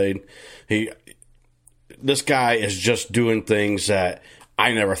has played. This guy is just doing things that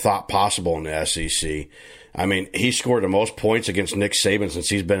I never thought possible in the SEC. I mean, he scored the most points against Nick Saban since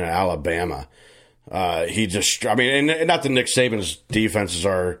he's been at Alabama. And not that Nick Saban's defenses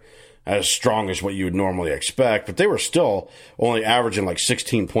are as strong as what you would normally expect, but they were still only averaging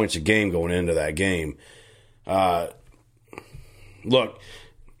 16 points a game going into that game. Look,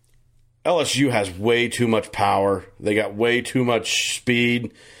 LSU has way too much power. They got way too much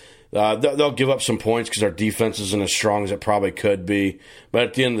speed. They'll give up some points because their defense isn't as strong as it probably could be. But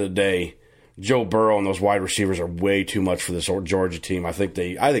at the end of the day, Joe Burrow and those wide receivers are way too much for this Georgia team. I think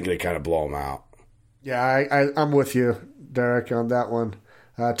they kind of blow them out. Yeah, I'm with you, Derek, on that one.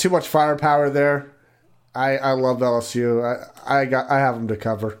 Too much firepower there. I love LSU. I have them to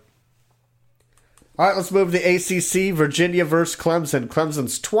cover. All right, let's move to ACC. Virginia versus Clemson.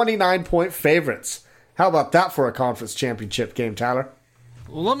 Clemson's 29-point favorites. How about that for a conference championship game, Tyler?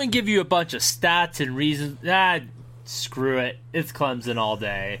 Well, let me give you a bunch of stats and reasons. Screw it. It's Clemson all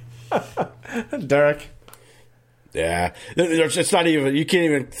day. Derek? Yeah. It's not even, you can't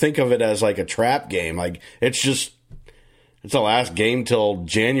even think of it as a trap game. It's the last game till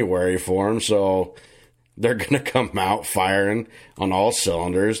January for them, so they're going to come out firing on all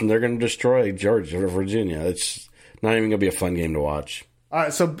cylinders, and they're going to destroy Georgia or Virginia. It's not even going to be a fun game to watch. All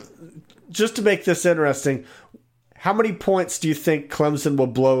right, so just to make this interesting, how many points do you think Clemson will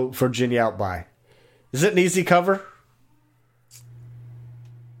blow Virginia out by? Is it an easy cover?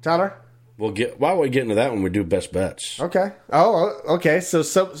 Tyler? Why don't we get into that when we do best bets? Okay. Oh, okay. So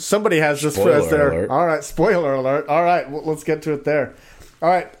somebody has this for us there. Alert. All right. Spoiler alert. All right. Well, let's get to it there. All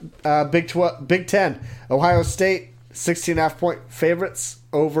right. Big 10. Ohio State, 16.5 point favorites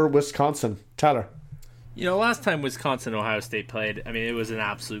over Wisconsin. Tyler. Last time Wisconsin-Ohio State played, I mean, it was an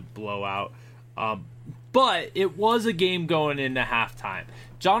absolute blowout. But it was a game going into halftime.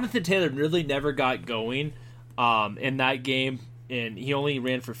 Jonathan Taylor really never got going in that game, and he only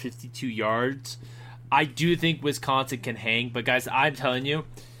ran for 52 yards. I do think Wisconsin can hang, but guys, I'm telling you,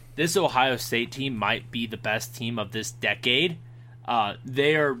 this Ohio State team might be the best team of this decade.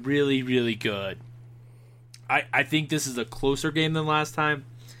 They are really, really good. I think this is a closer game than last time,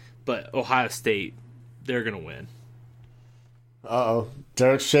 but Ohio State, they're going to win. Uh-oh.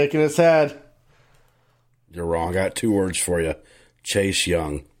 Derek's shaking his head. You're wrong. I got 2 words for you. Chase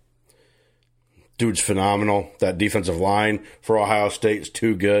Young. Dude's phenomenal. That defensive line for Ohio State is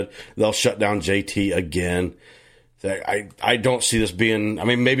too good. They'll shut down JT again. I don't see this being... I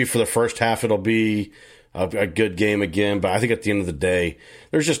mean, maybe for the first half it'll be a good game again, but I think at the end of the day,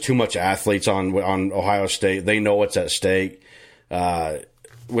 there's just too much athletes on Ohio State. They know what's at stake.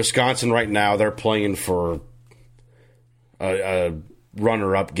 Wisconsin right now, they're playing for a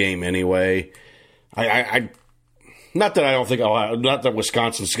runner-up game anyway. Not that I don't think not that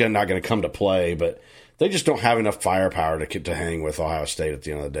Wisconsin's not going to come to play, but they just don't have enough firepower to hang with Ohio State at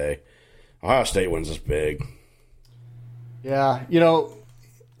the end of the day. Ohio State wins this big. Yeah,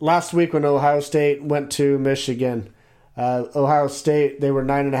 last week when Ohio State went to Michigan, Ohio State, they were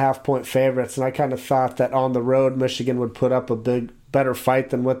 9.5 point favorites, and I kind of thought that on the road Michigan would put up a better fight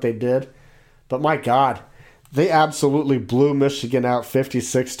than what they did. But my God, they absolutely blew Michigan out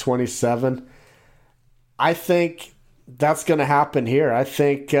 56-27. I think that's going to happen here. I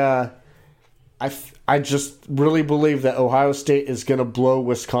think I just really believe that Ohio State is going to blow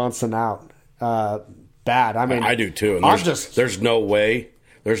Wisconsin out bad. I mean, I do too. And there's no way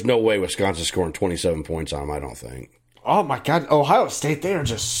Wisconsin's scoring 27 points on them. I don't think. Oh my God, Ohio State! They are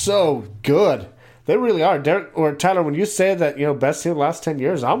just so good. They really are. Derek or Tyler, when you say that best team the last 10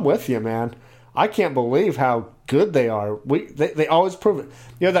 years, I'm with you, man. I can't believe how good they are. They always prove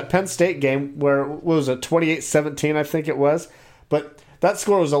it. That Penn State game where, what was it, 28-17, I think it was. But that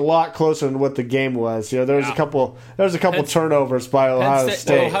score was a lot closer than what the game was. There was a couple turnovers by Ohio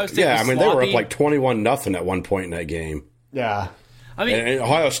State. Yeah, I mean, they were up like 21-0 at one point in that game. Yeah. I mean, and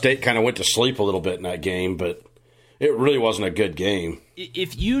Ohio State kind of went to sleep a little bit in that game, but it really wasn't a good game.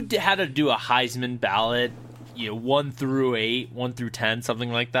 If you had to do a Heisman ballot, 1 through 8, 1 through 10,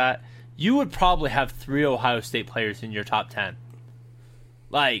 something like that, you would probably have 3 Ohio State players in your top 10,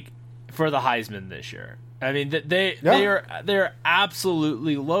 like for the Heisman this year. I mean, they're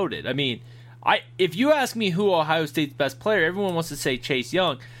absolutely loaded. I mean, if you ask me who Ohio State's best player, everyone wants to say Chase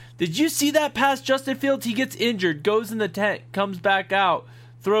Young. Did you see that pass Justin Fields? He gets injured, goes in the tent, comes back out,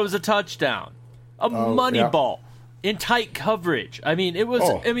 throws a touchdown, money ball. In tight coverage. I mean, it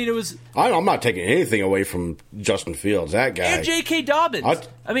was. I'm not taking anything away from Justin Fields. That guy and J.K. Dobbins.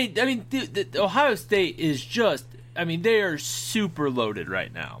 The Ohio State is just. I mean, they are super loaded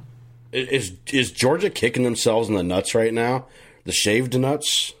right now. Is Georgia kicking themselves in the nuts right now? The shaved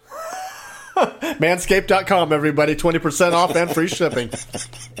nuts. Manscaped.com, everybody, 20% off and free shipping.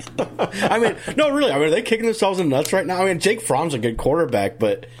 I mean, no, really. I mean, are they kicking themselves in the nuts right now? I mean, Jake Fromm's a good quarterback,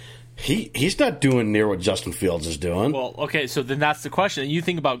 but. He's not doing near what Justin Fields is doing. Well, okay, so then that's the question. You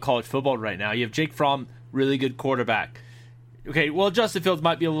think about college football right now. You have Jake Fromm, really good quarterback. Okay, well, Justin Fields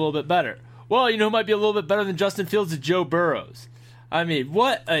might be a little bit better. Well, who might be a little bit better than Justin Fields is Joe Burrows. I mean,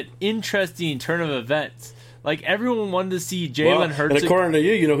 what an interesting turn of events. Like, everyone wanted to see Jalen Hurts. And according to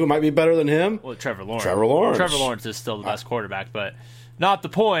you, who might be better than him? Well, Trevor Lawrence. Trevor Lawrence is still the best quarterback, but not the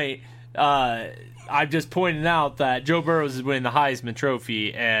point. I'm just pointing out that Joe Burrows is winning the Heisman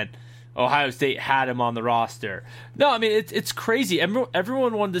Trophy, and Ohio State had him on the roster. No, I mean, it's crazy.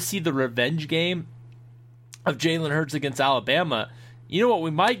 Everyone wanted to see the revenge game of Jalen Hurts against Alabama. You know what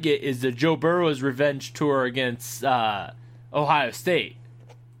we might get is the Joe Burrow's revenge tour against Ohio State.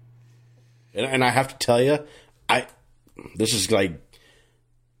 And I have to tell you, this is like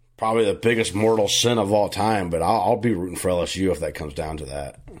probably the biggest mortal sin of all time, but I'll be rooting for LSU if that comes down to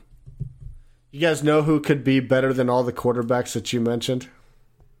that. You guys know who could be better than all the quarterbacks that you mentioned?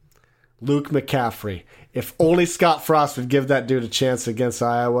 Luke McCaffrey. If only Scott Frost would give that dude a chance against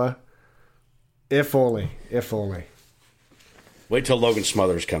Iowa. If only. Wait till Logan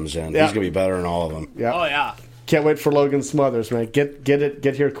Smothers comes in. Yeah. He's going to be better than all of them. Yeah. Oh, yeah. Can't wait for Logan Smothers, man.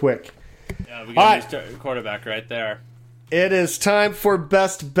 Get here quick. Yeah, we got a quarterback right there. It is time for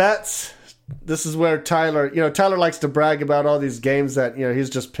best bets. this is where Tyler likes to brag about all these games that he's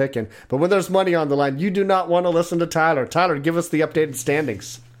just picking. But when there's money on the line, you do not want to listen to Tyler. Tyler, give us the updated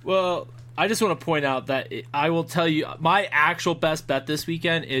standings. Well, I just want to point out that I will tell you my actual best bet this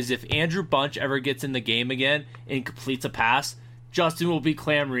weekend is if Andrew Bunch ever gets in the game again and completes a pass, Justin will be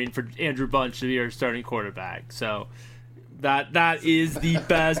clamoring for Andrew Bunch to be our starting quarterback. So that is the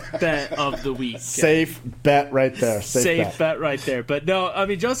best bet of the week. Safe bet right there. Safe bet right there. But no, I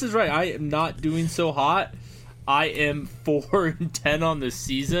mean, Justin's right. I am not doing so hot. I am 4-10 on the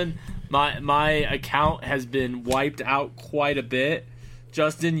season. My account has been wiped out quite a bit.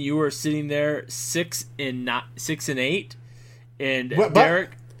 Justin, you are sitting there 6-8, and but Derek,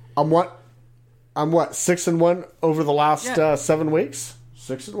 I'm 6-1 over the last 7 weeks.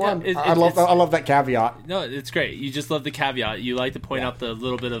 6-1. Yeah, I love that caveat. No, it's great. You just love the caveat. You like to point out the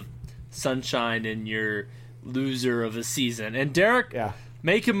little bit of sunshine in your loser of a season. And Derek,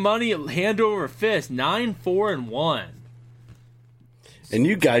 making money hand over fist, 9-4-1. And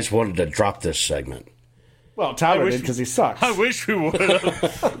you guys wanted to drop this segment. Well, Tyler did because he sucks. I wish we would have.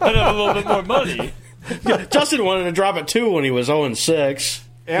 I'd have a little bit more money. Justin wanted to drop it too when he was 0-6.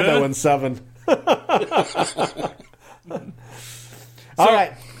 And 0-7. All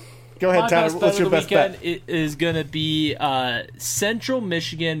right. Go ahead, Tyler. What's your best bet? It is going to be Central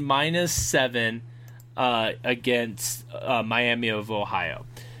Michigan -7 against Miami of Ohio.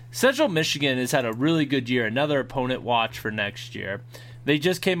 Central Michigan has had a really good year. Another opponent watch for next year. They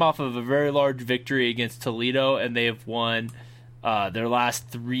just came off of a very large victory against Toledo, and they have won their last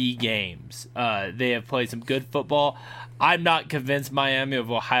 3 games. They have played some good football. I'm not convinced Miami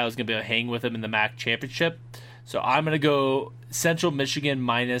of Ohio is going to be able to hang with them in the MAC championship. So I'm going to go Central Michigan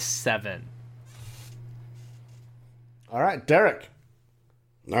 -7. All right, Derek.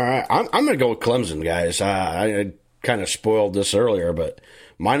 All right, I'm going to go with Clemson, guys. I kind of spoiled this earlier, but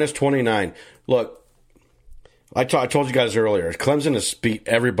 -29. Look, I told you guys earlier, Clemson has beat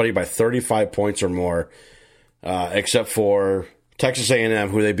everybody by 35 points or more, except for Texas A&M,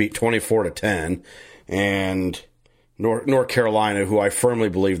 who they beat 24-10, and North Carolina, who I firmly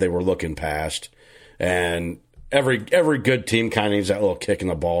believe they were looking past. And every good team kind of needs that little kick in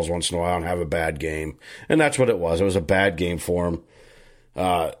the balls once in a while and have a bad game. And that's what it was. It was a bad game for them.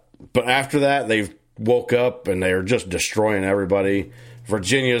 But after that, they've woke up and they're just destroying everybody.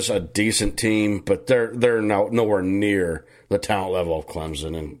 Virginia's a decent team, but they're nowhere near the talent level of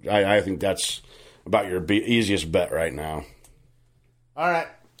Clemson. And I think that's about your easiest bet right now. All right.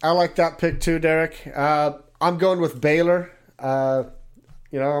 I like that pick too, Derek. I'm going with Baylor. I'm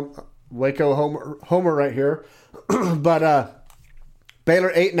Waco homer right here. But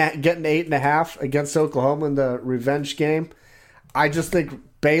Baylor getting 8.5 against Oklahoma in the revenge game. I just think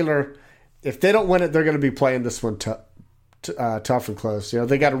Baylor, if they don't win it, they're going to be playing this one tough and close.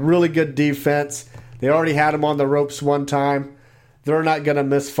 They got a really good defense. They already had them on the ropes one time. They're not going to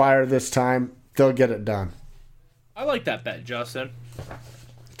misfire this time. They'll get it done. I like that bet, Justin.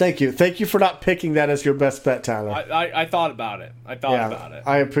 Thank you. Thank you for not picking that as your best bet, Tyler. I thought about it.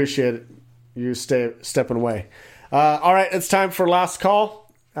 I appreciate it. You stepping away. All right, it's time for last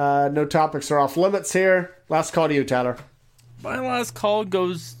call. No topics are off limits here. Last call to you, Tyler. My last call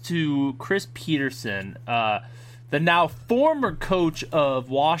goes to Chris Peterson. The now former coach of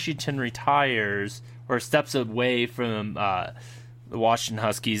Washington retires or steps away from the Washington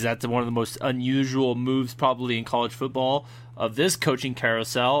Huskies. That's one of the most unusual moves probably in college football of this coaching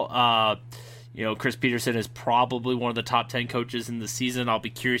carousel. Chris Peterson is probably one of the top 10 coaches in the season. I'll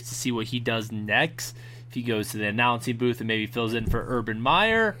be curious to see what he does next. If he goes to the announcing booth and maybe fills in for Urban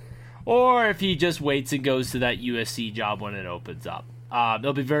Meyer, or if he just waits and goes to that USC job when it opens up.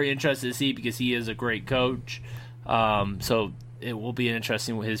 It'll be very interesting to see because he is a great coach. So it will be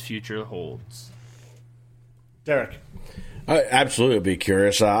interesting what his future holds. Derek. I absolutely be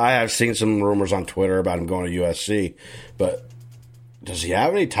curious. I have seen some rumors on Twitter about him going to USC, but does he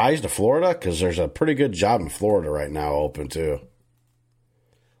have any ties to Florida? Because there's a pretty good job in Florida right now open too.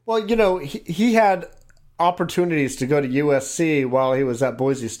 Well, he had opportunities to go to USC while he was at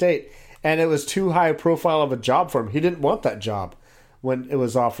Boise State, and it was too high profile of a job for him. He didn't want that job when it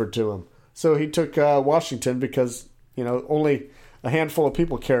was offered to him. So he took Washington because, only a handful of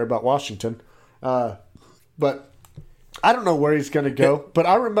people care about Washington. But I don't know where he's going to go. But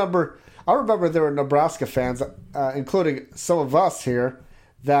I remember there were Nebraska fans, including some of us here,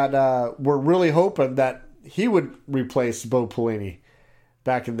 that were really hoping that he would replace Bo Pelini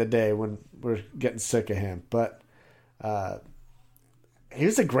back in the day when we're getting sick of him. But he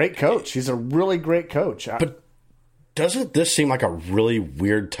was a great coach. He's a really great coach. But doesn't this seem like a really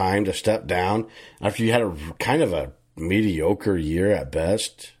weird time to step down after you had a kind of a mediocre year at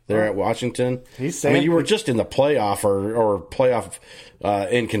best there at Washington. He's saying, I mean, you were just in the playoff or playoff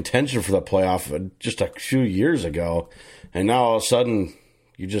in contention for the playoff just a few years ago, and now all of a sudden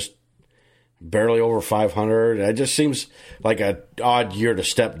you just barely over 500. It just seems like an odd year to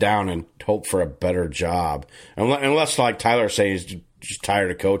step down and hope for a better job, unless like Tyler's saying, he's just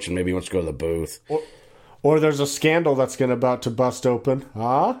tired of coaching. Maybe he wants to go to the booth. Or there's a scandal that's about to bust open. Ooh.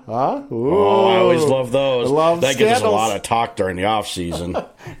 Oh, I always love those. That gives us a lot of talk during the off season.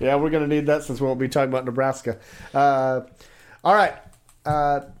 Yeah, we're going to need that since we won't be talking about Nebraska. All right.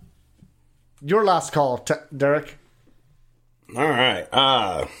 Your last call, Derek. All right.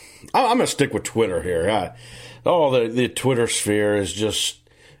 I'm going to stick with Twitter here. The Twitter sphere is just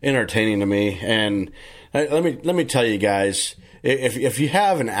entertaining to me. And let me tell you guys, if you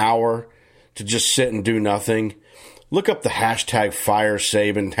have an hour to just sit and do nothing, look up the hashtag Fire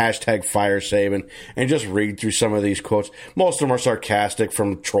Saban, and just read through some of these quotes. Most of them are sarcastic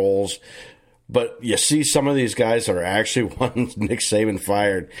from trolls, but you see some of these guys are actually wanting Nick Saban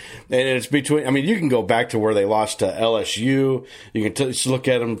fired. And it's between, I mean, you can go back to where they lost to LSU. You can just look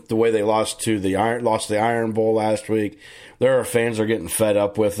at them the way they lost to the Iron Bowl last week. Their fans are getting fed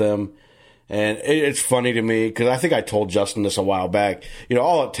up with them. And it's funny to me because I think I told Justin this a while back. You know,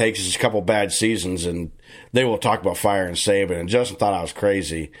 all it takes is a couple bad seasons and they will talk about firing Saban. And Justin thought I was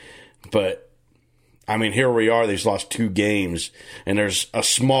crazy. But, I mean, here we are. They've lost 2 games. And there's a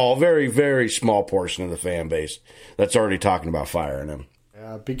small, very, very small portion of the fan base that's already talking about firing him.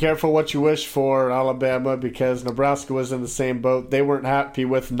 Be careful what you wish for, Alabama, because Nebraska was in the same boat. They weren't happy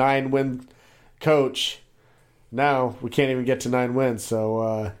with 9-win coach. Now we can't even get to 9 wins.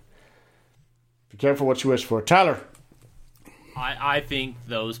 So, be careful what you wish for. Tyler. I think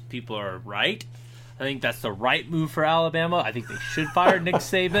those people are right. I think that's the right move for Alabama. I think they should fire Nick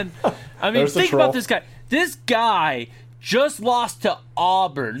Saban. I mean, think about this guy. This guy just lost to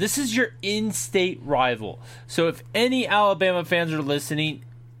Auburn. This is your in-state rival. So if any Alabama fans are listening,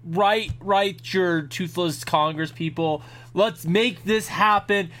 write your toothless Congress people. Let's make this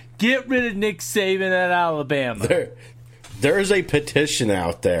happen. Get rid of Nick Saban at Alabama. There is a petition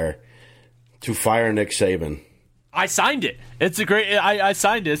out there to fire Nick Saban. I signed it. It's a great. I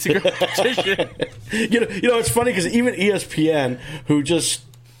signed it. It's a great petition. you know, it's funny because even ESPN, who just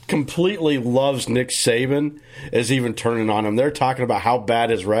completely loves Nick Saban, is even turning on him. They're talking about how bad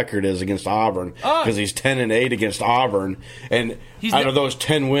his record is against Auburn because he's 10-8 against Auburn, and out of those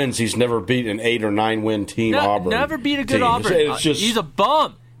 10 wins, he's never beat an 8 or 9 win team. Auburn never beat a good team. Auburn. He's a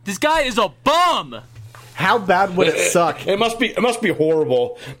bum. This guy is a bum. How bad would it suck? It must be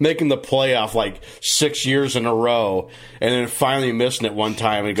horrible making the playoff like 6 years in a row and then finally missing it one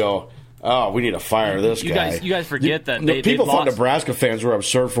time and go, oh, we need to fire this guy. You guys forget that people thought Nebraska fans were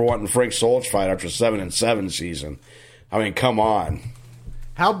absurd for wanting Frank Solich fired after 7-7 season. I mean, come on.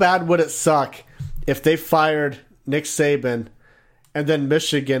 How bad would it suck if they fired Nick Saban and then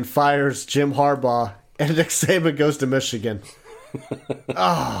Michigan fires Jim Harbaugh and Nick Saban goes to Michigan?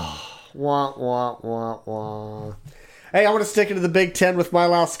 Oh. Wah, wah, wah, wah. Hey, I want to stick into the Big Ten with my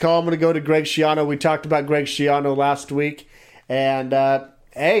last call. I'm going to go to Greg Schiano. We talked about Greg Schiano last week. And,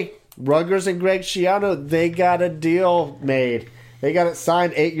 hey, Rutgers and Greg Schiano, they got a deal made. They got it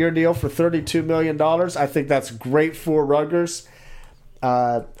signed, 8-year deal for $32 million. I think that's great for Rutgers.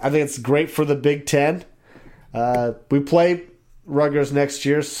 I think it's great for the Big Ten. We play Rutgers next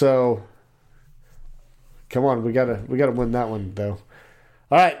year, so come on, we gotta win that one, though.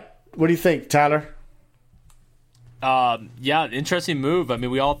 All right. What do you think, Tyler? Yeah, interesting move. I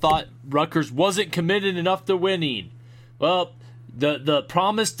mean, we all thought Rutgers wasn't committed enough to winning. Well, the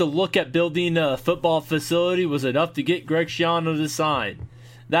promise to look at building a football facility was enough to get Greg Schiano to sign.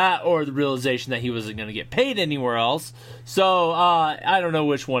 That or the realization that he wasn't going to get paid anywhere else. So, I don't know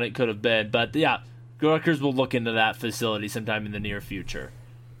which one it could have been. But, yeah, Rutgers will look into that facility sometime in the near future.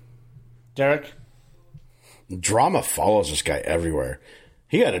 Derek? Drama follows this guy everywhere.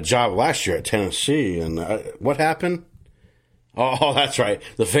 He had a job last year at Tennessee, and what happened? Oh, that's right.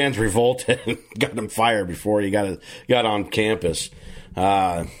 The fans revolted and got him fired before he got on campus.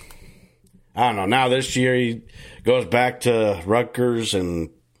 I don't know. Now this year he goes back to Rutgers,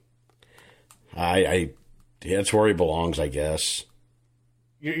 and that's where he belongs, I guess.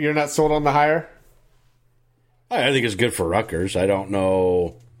 You're not sold on the hire? I think it's good for Rutgers. I don't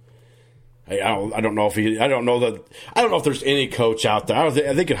know. I don't know if there's any coach out there. I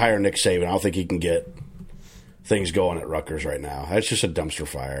think they could hire Nick Saban. I don't think he can get things going at Rutgers right now. That's just a dumpster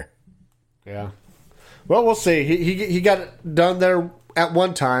fire. Yeah. Well, we'll see. He got it done there at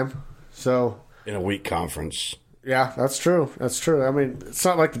one time. So in a weak conference. Yeah, that's true. That's true. I mean, it's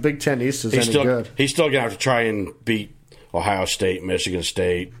not like the Big Ten East is any good. He's still going to have to try and beat Ohio State, Michigan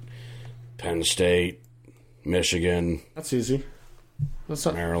State, Penn State, Michigan. That's easy.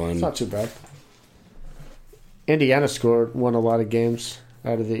 Maryland. It's not too bad. Indiana won a lot of games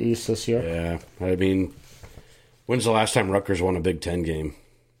out of the East this year. Yeah, I mean, when's the last time Rutgers won a Big Ten game?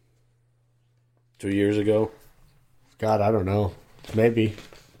 2 years ago? God, I don't know. Maybe.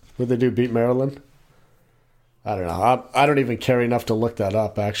 Would they do beat Maryland? I don't know. I don't even care enough to look that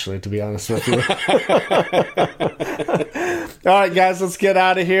up, actually, to be honest with you. All right, guys, let's get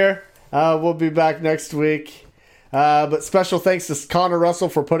out of here. We'll be back next week. But special thanks to Connor Russell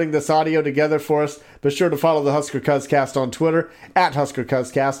for putting this audio together for us. Be sure to follow the Husker Cuzcast on Twitter, @Husker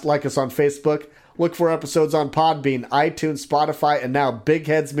Cuzcast. Like us on Facebook. Look for episodes on Podbean, iTunes, Spotify, and now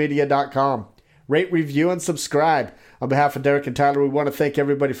BigHeadsMedia.com. Rate, review, and subscribe. On behalf of Derek and Tyler, we want to thank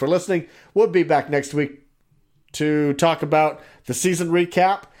everybody for listening. We'll be back next week to talk about the season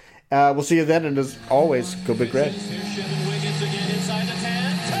recap. We'll see you then, and as always, go Big Red.